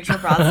me Rachel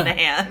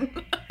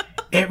Brosnahan.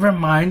 It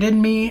reminded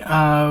me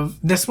of...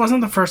 This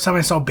wasn't the first time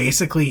I saw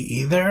Basically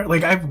either.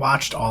 Like, I've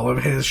watched all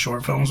of his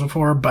short films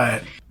before,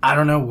 but I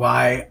don't know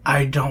why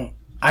I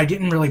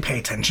didn't really pay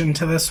attention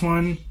to this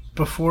one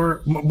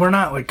before. We're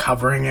not, like,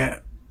 covering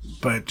it,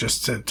 but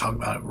just to talk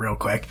about it real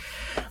quick.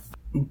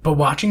 But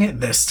watching it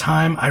this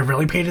time, I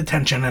really paid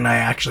attention, and I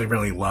actually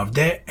really loved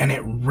it. And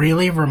it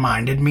really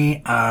reminded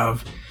me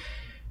of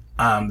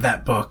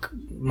that book,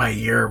 My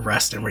Year of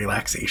Rest and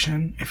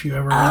Relaxation, if you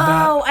ever read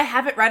that. Oh, I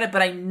haven't read it,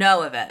 but I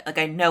know of it. Like,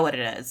 I know what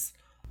it is.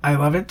 I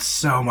love it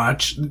so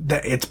much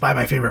that it's by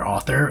my favorite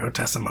author,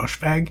 Otessa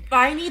Moshfegh.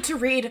 I need to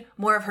read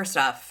more of her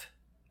stuff.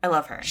 I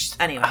love her.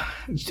 Anyway.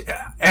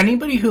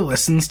 Anybody who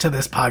listens to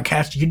this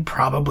podcast, you'd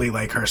probably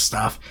like her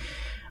stuff.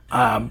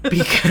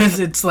 Because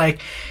it's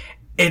like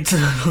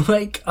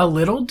a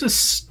little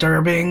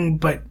disturbing,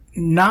 but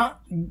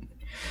not...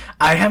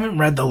 I haven't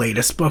read the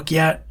latest book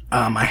yet.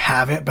 I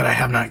have it, but I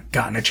have not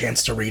gotten a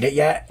chance to read it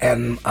yet.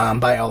 And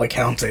by all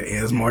accounts, it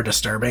is more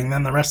disturbing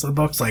than the rest of the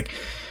books, like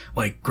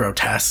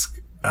grotesque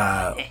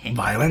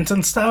violence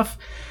and stuff.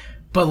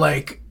 But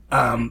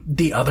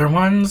the other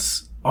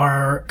ones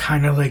are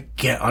kind of like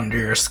get under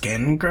your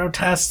skin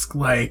grotesque,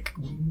 like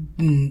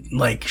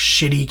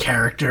shitty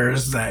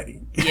characters that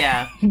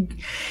Yeah.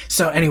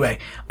 So anyway,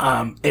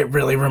 it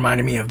really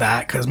reminded me of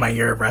that because my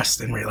year of rest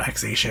and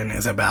relaxation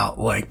is about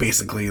like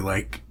basically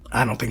like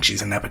I don't think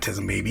she's a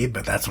nepotism baby,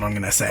 but that's what I'm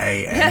gonna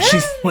say. And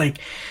she's like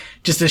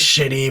just a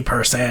shitty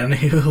person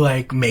who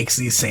like makes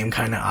these same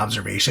kind of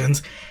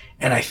observations.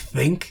 And I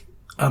think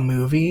a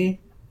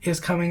movie is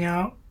coming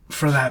out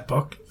for that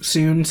book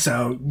soon.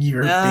 So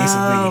you're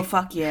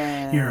fuck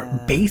yeah.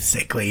 You're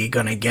basically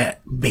gonna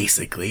get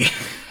basically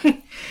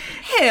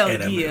Hell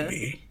in a yeah.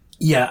 movie.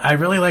 Yeah, I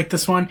really like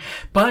this one.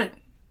 But,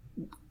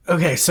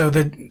 okay, so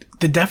the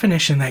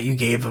definition that you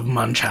gave of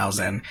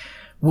Munchausen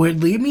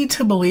would lead me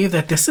to believe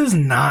that this is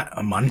not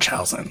a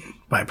Munchausen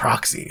by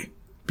proxy.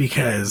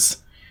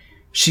 Because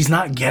she's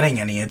not getting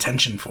any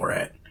attention for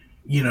it.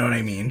 You know what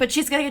I mean? But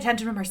she's getting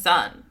attention from her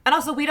son. And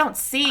also, we don't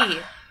see...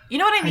 You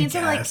know what I mean?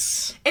 So,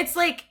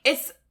 like,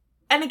 it's...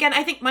 And again,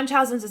 I think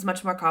Munchausen's is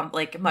much more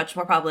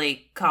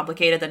probably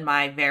complicated than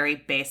my very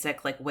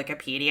basic, like,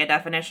 Wikipedia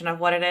definition of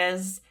what it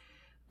is.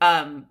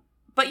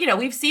 But, you know,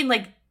 we've seen,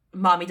 like,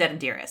 Mommy, Dead, and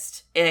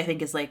Dearest. It, I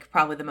think, is, like,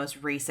 probably the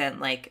most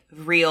recent, like,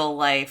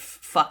 real-life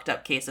fucked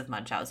up case of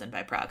Munchausen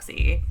by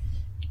proxy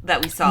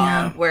that we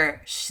saw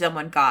where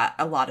someone got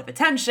a lot of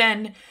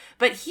attention.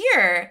 But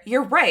here,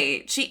 you're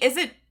right. She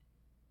isn't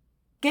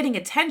getting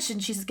attention.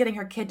 She's getting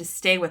her kid to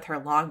stay with her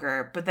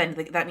longer. But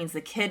then that means the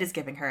kid is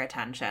giving her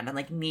attention and,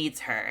 like,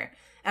 needs her.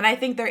 And I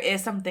think there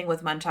is something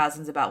with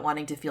Munchausen's about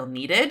wanting to feel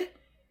needed.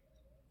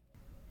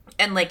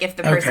 And, like, if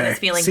the person is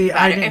feeling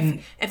better,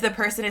 if the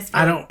person is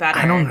feeling better.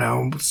 I don't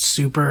know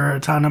super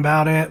a ton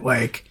about it.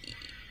 Like,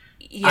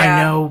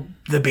 I know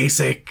the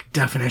basic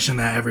definition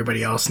that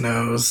everybody else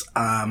knows.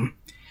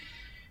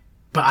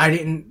 But I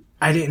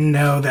didn't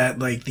know that,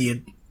 like,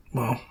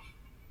 well,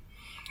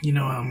 you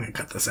know what, I'm going to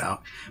cut this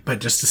out. But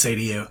just to say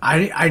to you,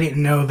 I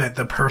didn't know that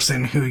the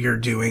person who you're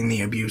doing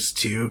the abuse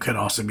to could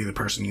also be the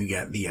person you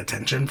get the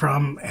attention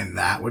from. And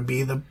that would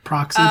be the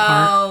proxy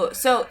part. Oh,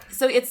 so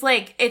it's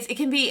like, it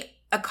can be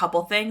a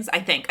couple things, I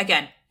think.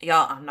 Again,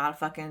 y'all, I'm not a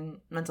fucking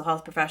mental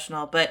health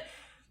professional, but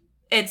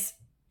it's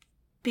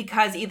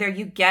because either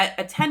you get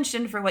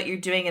attention for what you're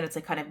doing and it's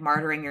like kind of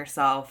martyring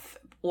yourself,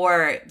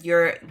 or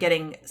you're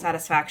getting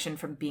satisfaction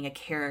from being a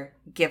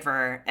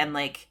caregiver, and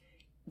like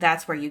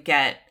that's where you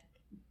get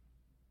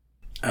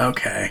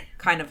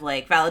kind of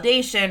like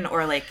validation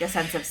or like a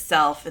sense of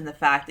self in the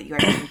fact that you are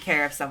taking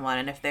care of someone.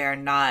 And if they are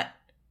not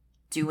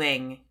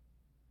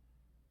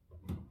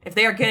if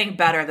they are getting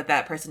better,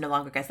 that person no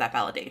longer gets that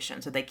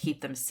validation. So they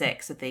keep them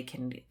sick so they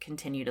can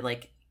continue to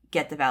like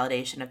get the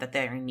validation of that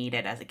they're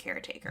needed as a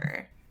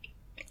caretaker.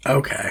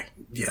 Okay.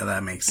 Yeah,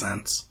 that makes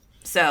sense.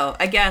 So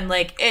again,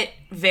 like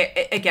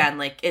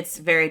it's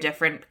very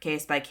different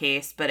case by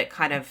case, but it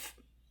kind of,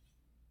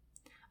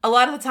 a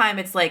lot of the time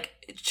it's like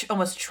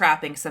almost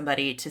trapping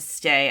somebody to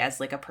stay as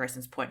like a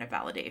person's point of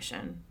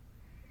validation.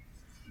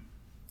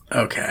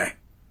 Okay.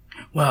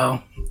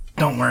 Well,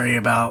 don't worry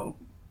about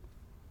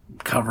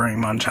covering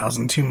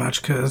Munchausen too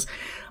much because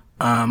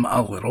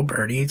a little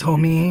birdie told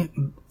me,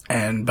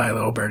 and by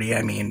little birdie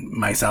I mean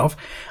myself,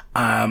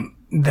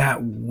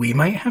 that we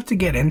might have to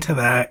get into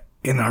that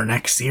in our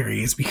next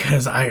series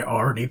because I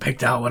already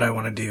picked out what I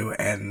want to do,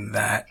 and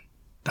that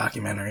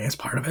documentary is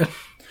part of it.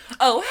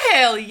 Oh,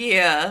 hell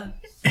yeah.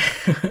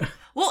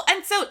 Well,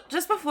 and so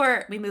just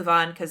before we move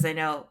on, because I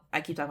know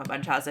I keep talking about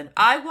Munchausen,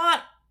 I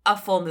want a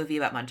full movie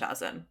about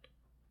Munchausen.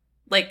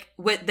 Like,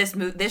 with this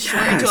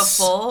short into a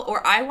full,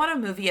 or I want a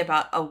movie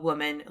about a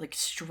woman, like,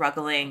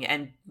 struggling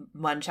and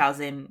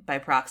Munchausen by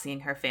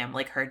proxying her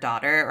family, like her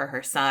daughter or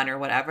her son or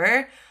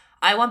whatever.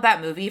 I want that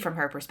movie from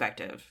her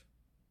perspective.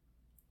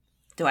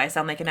 Do I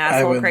sound like an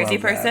asshole crazy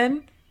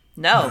person?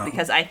 No,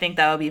 because I think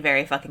that would be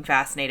very fucking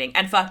fascinating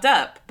and fucked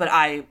up, but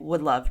I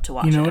would love to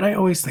watch it. You know what I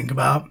always think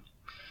about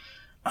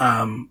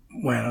when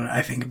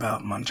I think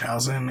about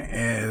Munchausen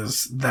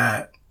is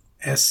that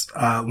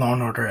Law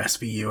and Order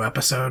SVU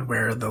episode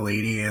where the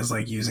lady is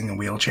like using a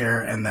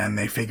wheelchair and then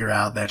they figure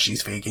out that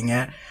she's faking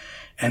it.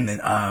 And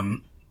then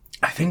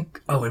I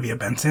think Olivia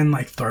Benson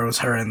like throws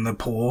her in the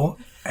pool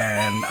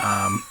and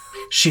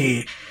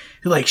she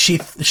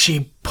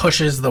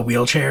pushes the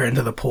wheelchair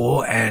into the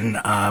pool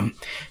and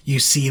you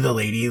see the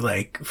lady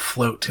like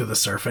float to the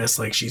surface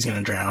like she's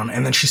gonna drown,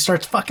 and then she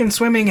starts fucking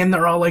swimming and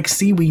they're all like,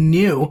 see, we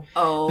knew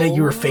that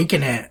you were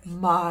faking it.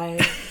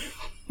 My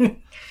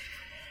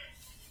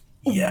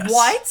yes.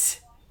 What?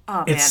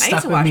 Oh man, it stuck I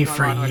used to with watch me more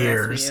for Law and Order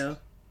years.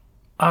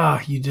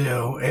 SVU. You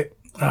do.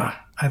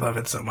 I love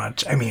it so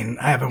much. I mean,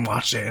 I haven't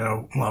watched it in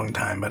a long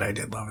time, but I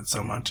did love it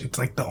so much. It's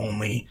like the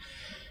only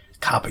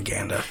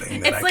propaganda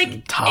thing that I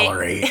can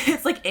tolerate.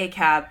 It's like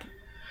ACAB,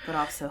 but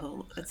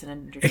also it's an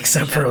entertainment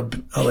except show.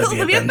 for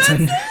Olivia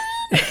Benson.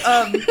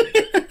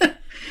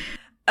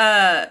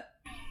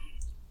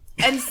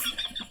 And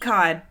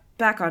God,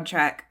 back on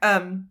track.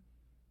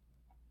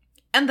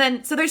 And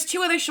then, so there's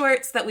two other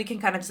shorts that we can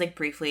kind of just like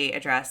briefly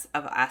address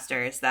of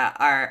Astor's that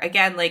are,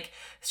 again, like,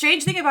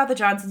 strange thing about the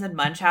Johnsons and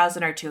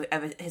Munchausen are two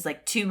of his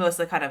like two most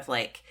kind of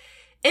like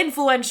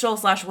influential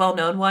 /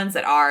 well-known ones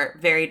that are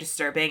very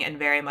disturbing and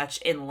very much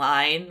in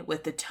line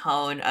with the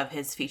tone of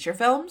his feature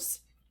films.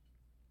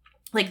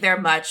 Like, they're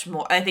much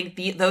more, I think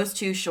those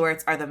two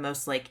shorts are the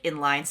most, like, in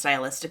line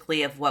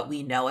stylistically of what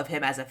we know of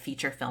him as a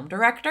feature film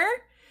director.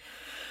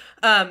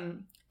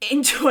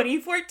 In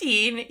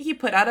 2014, he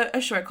put out a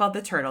short called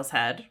The Turtle's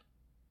Head,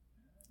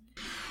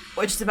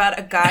 which is about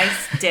a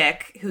guy's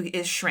dick who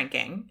is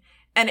shrinking.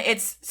 And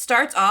it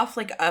starts off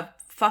like a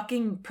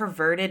fucking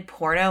perverted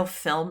porno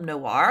film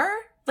noir,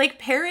 like,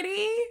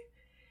 parody.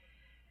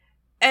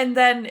 And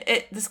then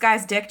this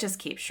guy's dick just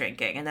keeps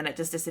shrinking, and then it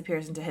just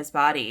disappears into his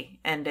body.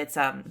 And it's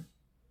something.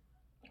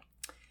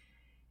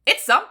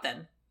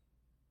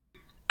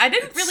 I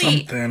didn't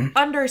really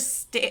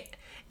understand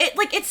it.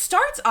 Like, it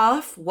starts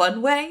off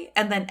one way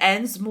and then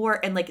ends more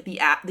in, like, the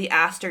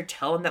Aster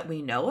tone that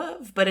we know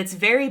of, but it's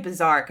very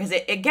bizarre because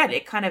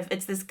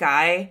it's this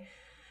guy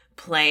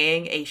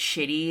playing a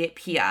shitty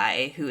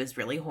PI who is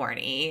really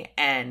horny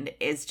and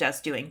is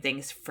just doing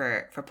things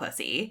for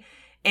pussy.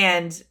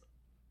 And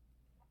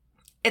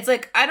it's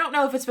like, I don't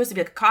know if it's supposed to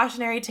be like a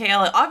cautionary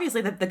tale.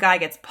 Obviously the guy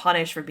gets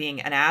punished for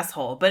being an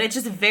asshole, but it's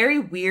just a very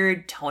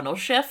weird tonal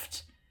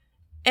shift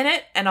in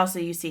it. And also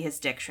you see his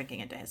dick shrinking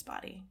into his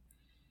body.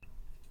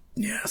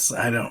 Yes,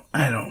 I don't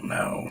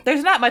know.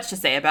 There's not much to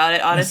say about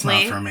it, honestly.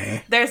 It's not for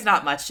me. There's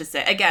not much to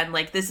say. Again,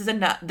 like, this is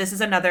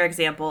another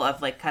example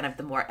of, like, kind of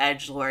the more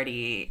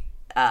edgelordy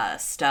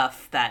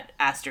stuff that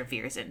Aster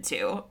veers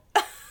into.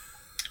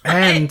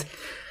 And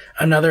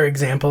another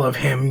example of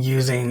him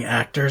using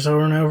actors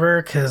over and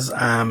over, because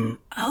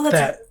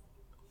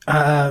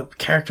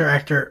character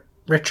actor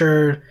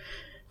Richard,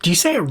 do you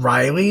say it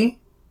Riley?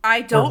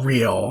 I don't. Or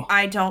Real?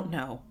 I don't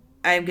know.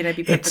 I'm gonna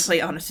be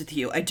perfectly honest with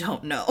you. I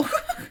don't know.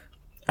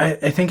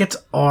 I think it's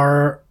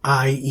Riehle.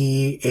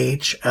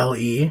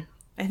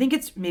 I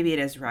think maybe it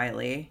is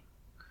Riley.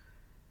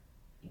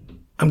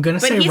 I'm gonna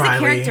say Riley. But he's a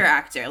character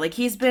actor. Like,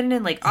 he's been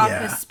in, like,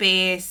 Office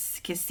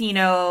Space,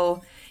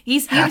 Casino.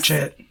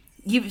 Hatchet.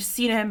 You've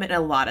seen him in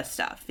a lot of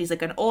stuff. He's,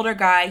 like, an older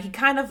guy. He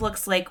kind of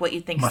looks like what you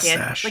think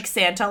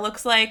Santa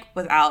looks like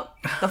without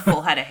the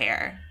full head of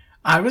hair.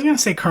 I was gonna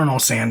say Colonel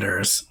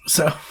Sanders.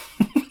 So,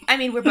 I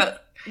mean,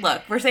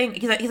 we're saying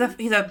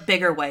he's a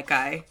bigger white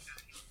guy.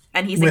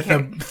 And he's with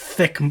a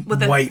thick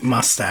white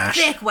mustache.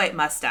 Thick white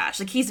mustache.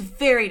 Like, he's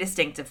very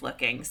distinctive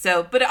looking.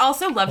 So, but I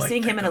also love like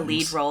seeing him in a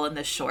lead role in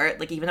this short.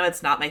 Like, even though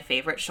it's not my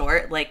favorite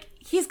short, like,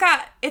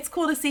 it's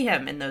cool to see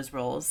him in those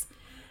roles.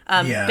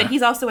 But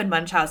he's also in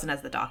Munchausen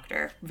as the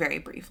doctor, very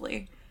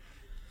briefly.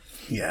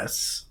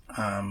 Yes.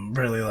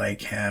 Really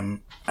like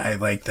him. I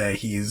like that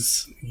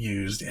he's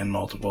used in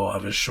multiple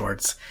of his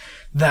shorts.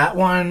 That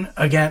one,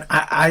 again,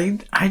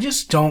 I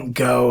just don't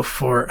go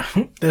for,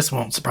 this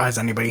won't surprise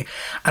anybody,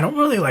 I don't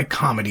really like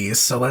comedies,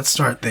 so let's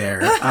start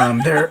there.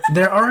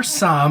 There are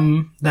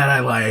some that I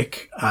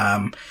like,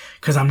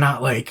 because I'm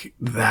not, like,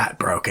 that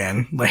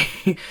broken.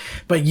 Like,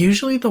 but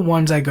usually the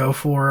ones I go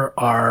for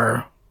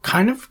are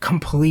kind of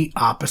complete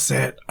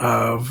opposite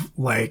of,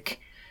 like,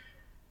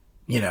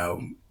 you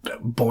know,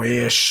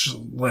 boyish,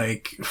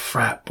 like,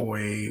 frat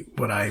boy,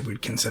 what I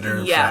would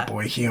consider frat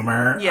boy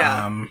humor.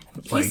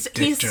 Like,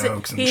 dick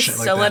jokes and shit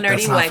like that. He's still a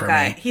nerdy white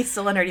guy. He's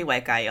still a nerdy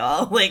white guy,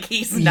 y'all. Like,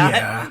 he's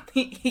not,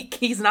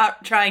 he's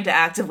not trying to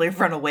actively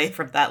run away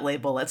from that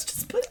label. Let's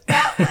just put it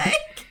that way.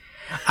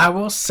 I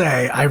will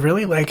say, I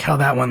really like how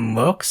that one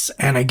looks.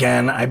 And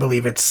again, I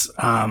believe it's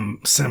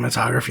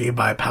cinematography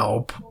by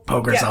Paul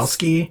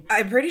Pogorzelski. Yes.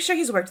 I'm pretty sure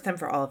he's worked with him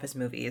for all of his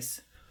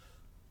movies.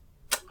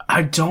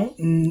 I don't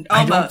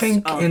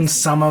think in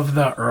some of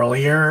the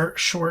earlier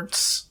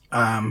shorts,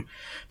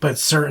 but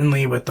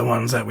certainly with the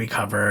ones that we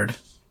covered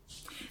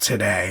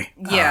today,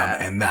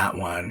 and that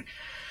one.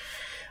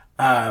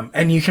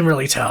 And you can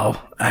really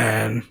tell,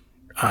 and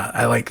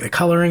I like the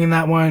coloring in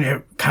that one.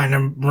 It kind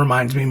of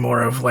reminds me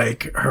more of,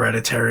 like,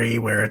 Hereditary,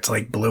 where it's,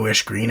 like,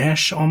 bluish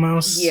greenish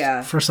almost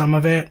for some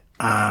of it.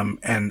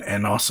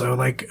 And also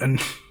like a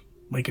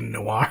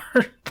noir,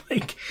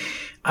 like,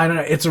 I don't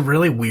know. It's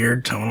really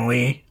weird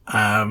tonally.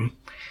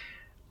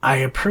 I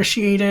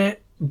appreciate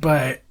it,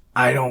 but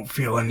I don't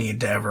feel a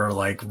need to ever,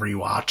 like,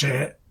 rewatch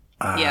it.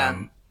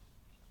 And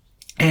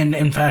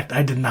in fact,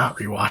 I did not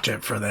rewatch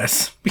it for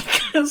this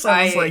because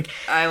I was like,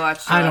 I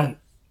watched. I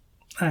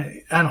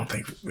don't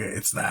think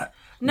it's that.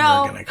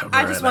 No, we're gonna cover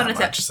I just wanted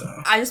much, to.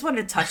 So. I just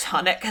wanted to touch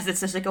on it because it's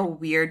just, like, a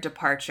weird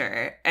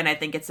departure, and I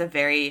think it's a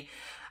very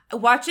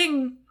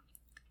watching.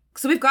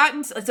 So we've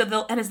gotten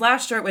and his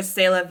last short was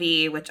C'est la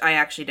vie, which I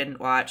actually didn't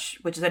watch,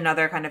 which is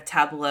another kind of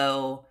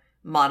tableau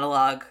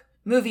monologue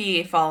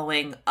movie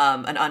following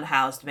an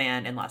unhoused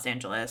man in Los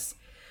Angeles,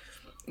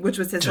 which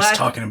was his just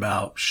talking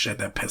about shit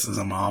that pisses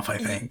him off, I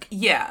think.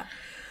 Yeah,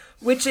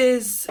 which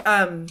is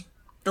the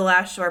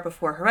last short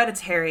before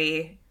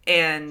Hereditary,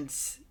 and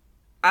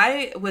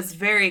I was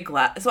very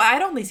glad. So I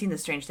had only seen The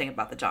Strange Thing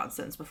About the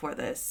Johnsons before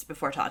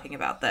talking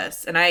about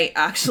this. And I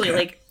actually,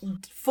 like,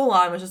 full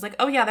on was just like,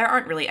 oh yeah, there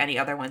aren't really any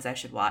other ones I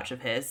should watch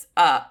of his.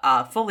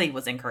 Fully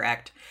was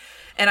incorrect.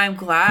 And I'm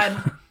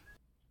glad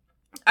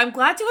I'm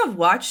glad to have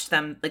watched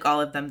them, like all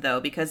of them though,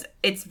 because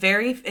it's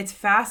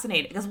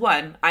fascinating. Because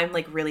one, I'm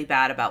like really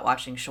bad about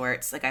watching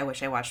shorts. Like I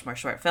wish I watched more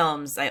short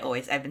films.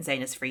 I've been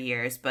saying this for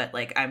years, but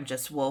like I'm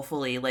just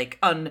woefully like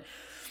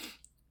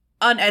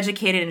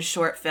uneducated in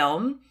short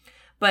film.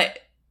 But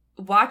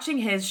watching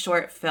his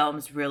short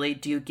films really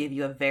do give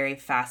you a very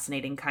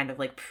fascinating kind of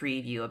like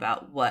preview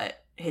about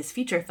what his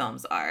feature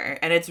films are.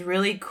 And it's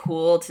really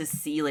cool to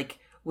see like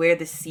where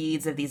the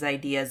seeds of these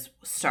ideas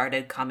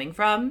started coming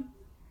from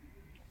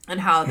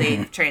and how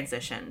they've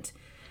transitioned.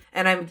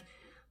 And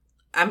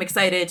I'm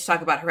excited to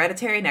talk about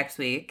Hereditary next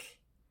week.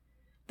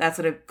 That's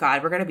what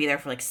God, we're gonna be there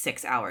for like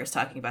 6 hours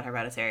talking about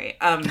Hereditary.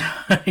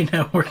 I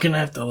know, we're gonna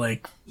have to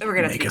like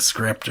make a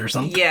script or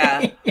something.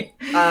 Yeah.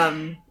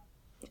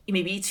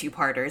 Maybe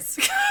 2-parters.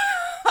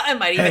 I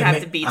might even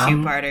have to be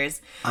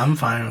 2-parters. I'm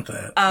fine with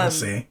it. We'll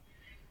see.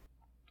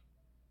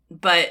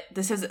 But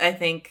this is, I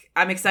think,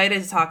 I'm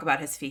excited to talk about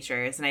his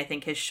features, and I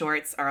think his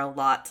shorts are a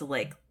lot to,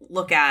 like,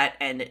 look at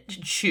and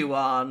chew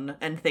on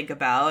and think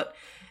about.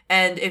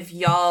 And if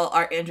y'all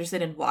are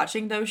interested in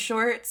watching those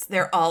shorts,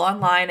 they're all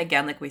online,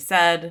 again, like we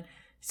said.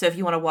 So if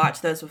you want to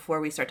watch those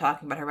before we start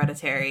talking about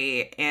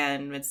Hereditary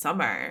and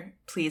Midsommar,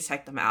 please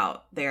check them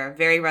out. They are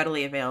very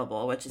readily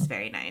available, which is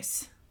very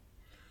nice.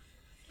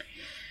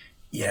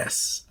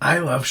 Yes, I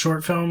love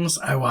short films.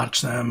 I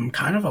watch them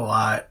kind of a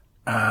lot.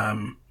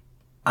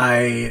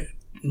 I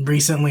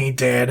recently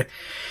did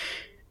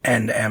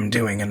and am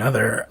doing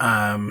another,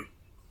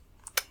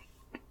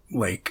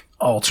 like,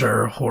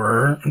 alter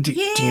horror. Do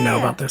you know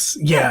about this?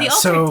 Yeah, the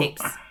alter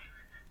tapes.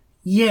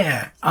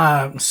 Yeah.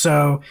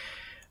 So,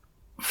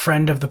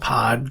 friend of the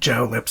pod,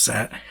 Joe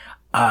Lipset,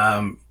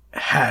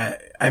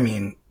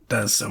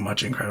 does so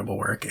much incredible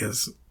work,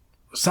 is,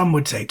 some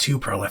would say, too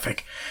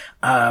prolific.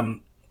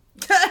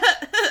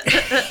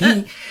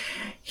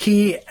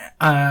 He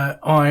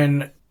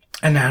on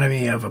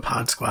Anatomy of a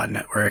Pod Squad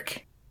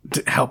Network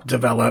helped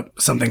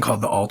develop something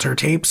called the Alter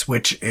Tapes,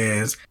 which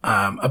is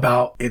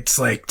about, it's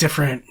like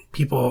different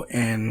people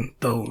in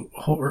the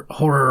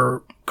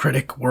horror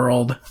critic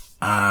world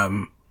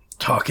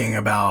talking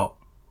about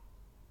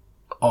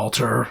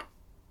alter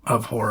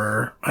of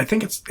horror. I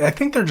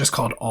think they're just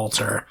called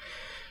alter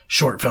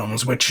short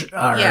films, which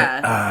are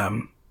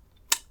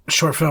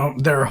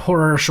they're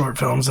horror short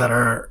films that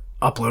are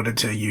uploaded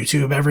to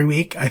YouTube every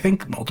week. I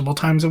think multiple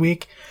times a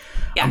week.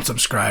 Yeah. I'm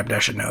subscribed. I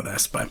should know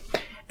this, but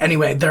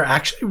anyway, they're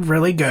actually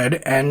really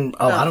good, and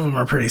a lot of them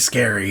are pretty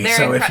scary.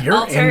 So if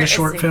you're into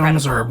short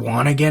films or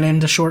want to get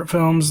into short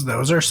films,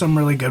 those are some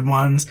really good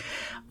ones.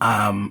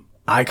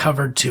 I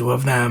covered 2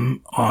 of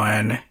them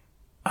on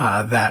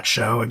that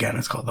show. Again,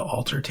 it's called the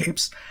Alter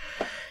Tapes.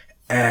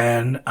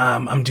 And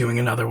I'm doing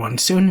another one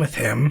soon with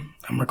him.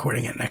 I'm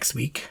recording it next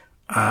week.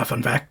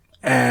 Fun fact.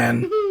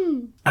 And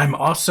I'm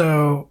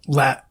also,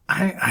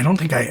 I don't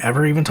think I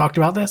ever even talked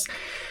about this.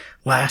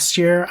 Last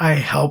year, I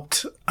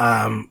helped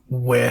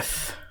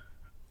with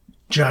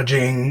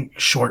judging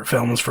short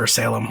films for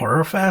Salem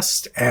Horror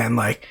Fest and,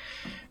 like,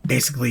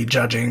 basically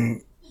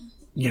judging,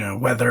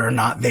 whether or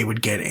not they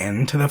would get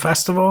into the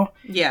festival.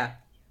 Yeah.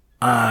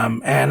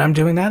 And I'm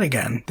doing that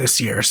again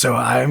this year. So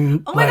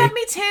I'm Oh my God,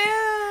 me too!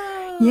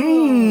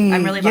 Yay!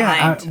 I'm really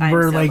behind.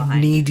 We're so like behind.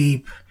 knee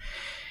deep.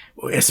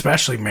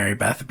 Especially Mary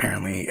Beth,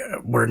 apparently,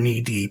 we're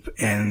knee-deep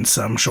in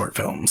some short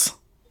films.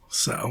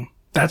 So,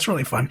 that's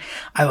really fun.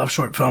 I love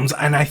short films,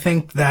 and I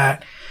think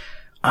that,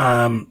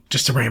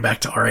 just to bring it back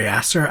to Ari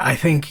Aster,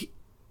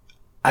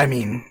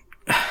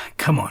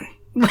 come on.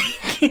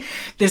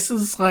 This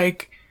is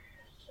like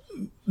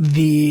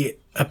the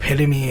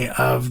epitome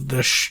of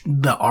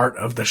the art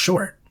of the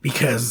short,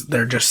 because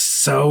they're just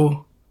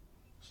so,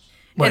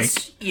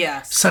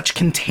 such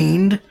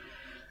contained,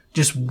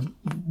 just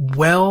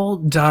well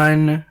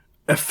done,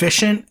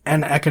 efficient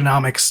and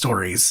economic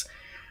stories,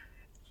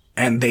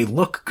 and they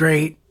look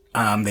great.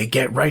 They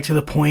get right to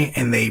the point,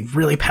 and they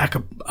really pack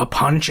a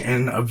punch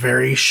in a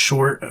very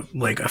short,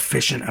 like,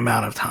 efficient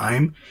amount of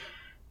time.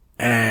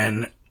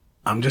 And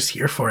I'm just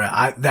here for it.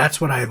 That's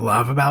what I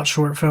love about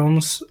short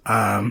films.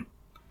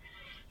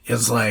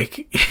 Is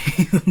like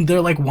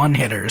they're like one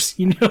hitters.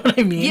 You know what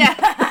I mean?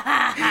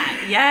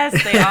 Yeah.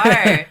 Yes, they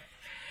are.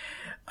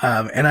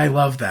 And I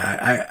love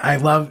that. I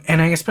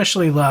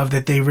especially love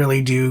that they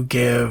really do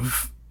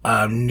give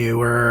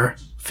newer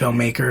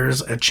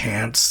filmmakers a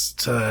chance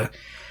to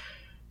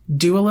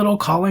do a little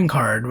calling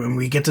card when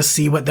we get to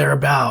see what they're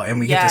about and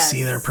we get to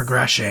see their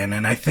progression.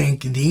 And I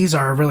think these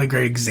are a really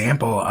great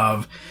example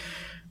of,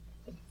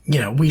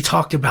 we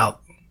talked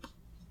about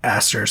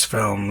Aster's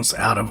films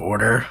out of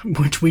order,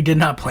 which we did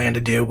not plan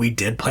to do. We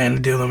did plan to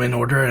do them in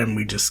order, and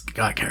we just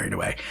got carried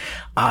away.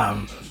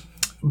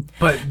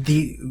 But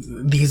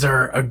these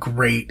are a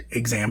great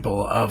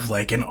example of,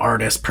 like, an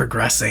artist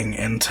progressing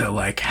into,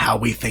 like, how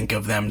we think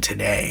of them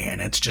today. And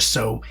it's just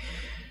so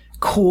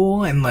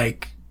cool and,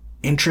 like,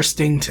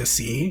 interesting to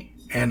see.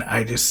 And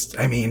I'm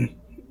a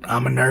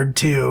nerd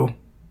too,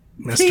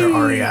 Mr.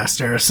 Ari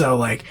Aster. So,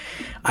 like,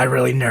 I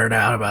really nerd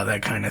out about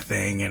that kind of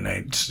thing. And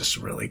it's just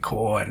really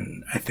cool.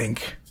 And I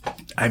think,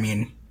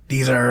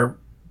 these are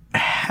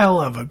hell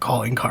of a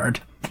calling card.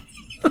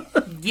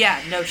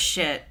 Yeah, no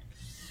shit.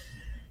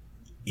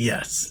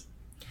 Yes.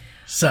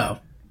 So,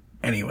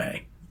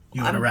 anyway,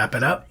 you want to wrap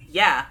it up?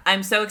 Yeah,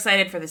 I'm so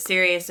excited for the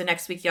series. So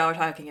next week, y'all are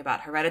talking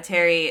about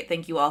Hereditary.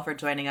 Thank you all for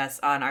joining us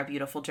on our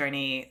beautiful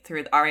journey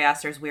through Ari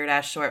Aster's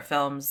weird-ass short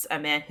films, a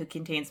man who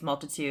contains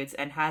multitudes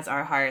and has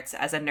our hearts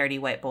as a nerdy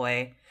white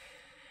boy.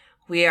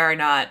 We are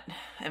not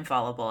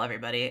infallible,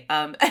 everybody.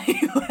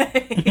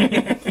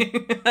 Anyway,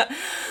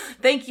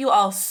 thank you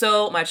all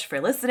so much for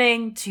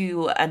listening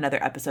to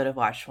another episode of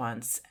Watch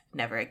Once,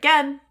 Never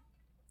Again.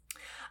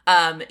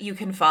 You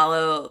can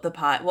follow the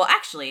pod. Well,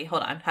 actually,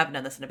 hold on. Haven't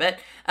done this in a bit.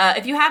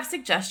 If you have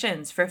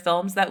suggestions for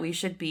films that we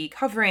should be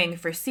covering,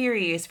 for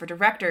series, for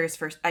directors,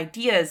 for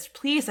ideas,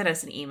 please send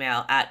us an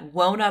email at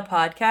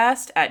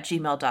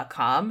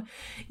wonapodcast@gmail.com.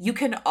 You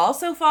can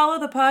also follow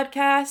the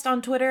podcast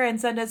on Twitter and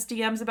send us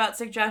DMs about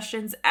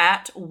suggestions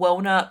at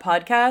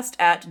wonapodcast,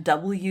 at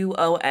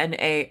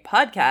WONA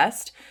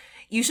podcast.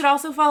 You should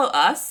also follow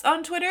us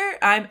on Twitter.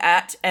 I'm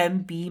at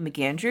MB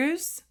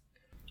McAndrews.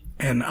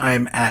 And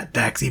I'm at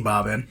Daxy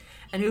Bobbin.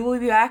 And we will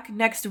be back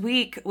next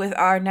week with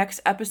our next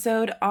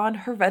episode on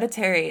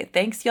Hereditary.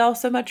 Thanks, y'all,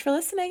 so much for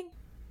listening.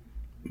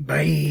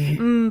 Bye.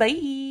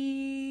 Bye.